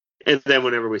 And then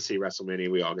whenever we see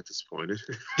WrestleMania, we all get disappointed.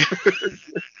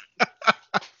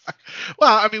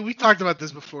 Well, I mean, we talked about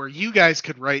this before. You guys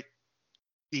could write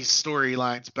these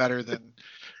storylines better than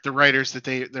the writers that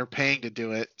they're paying to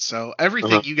do it. So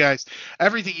everything you guys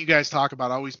talk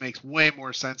about always makes way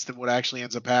more sense than what actually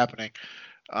ends up happening.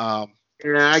 Yeah,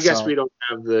 I guess we don't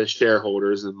have the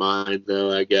shareholders in mind,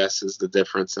 though, I guess is the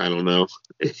difference. I don't know.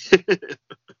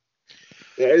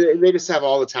 They just have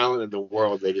all the talent in the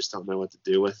world. They just don't know what to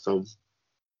do with them.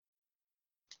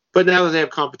 But now that they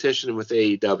have competition with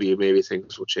AEW, maybe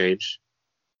things will change.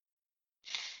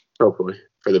 Hopefully,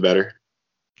 for the better.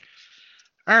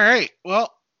 All right.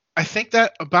 Well, I think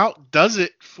that about does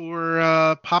it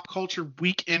for Pop Culture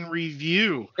Week in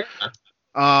Review.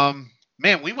 Yeah.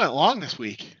 Man, we went long this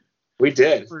week. We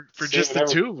did. For just the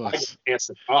two of us. I get a chance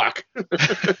to talk.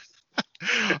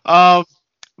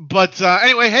 But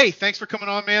anyway, hey, thanks for coming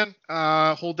on, man.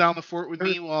 Hold down the fort with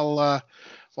me while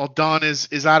Don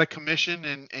is out of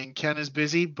commission and Ken is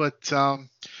busy. But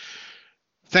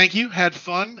thank you. Had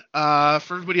fun.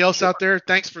 For everybody else out there,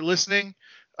 thanks for listening.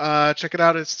 Check us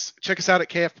out at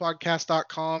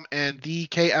kfpodcast.com and the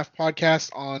KF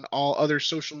Podcast on all other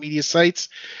social media sites.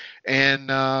 And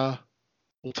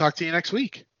we'll talk to you next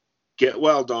week. Get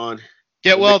well, Don.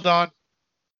 Get well, Don.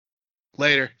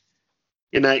 Later.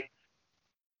 Good night.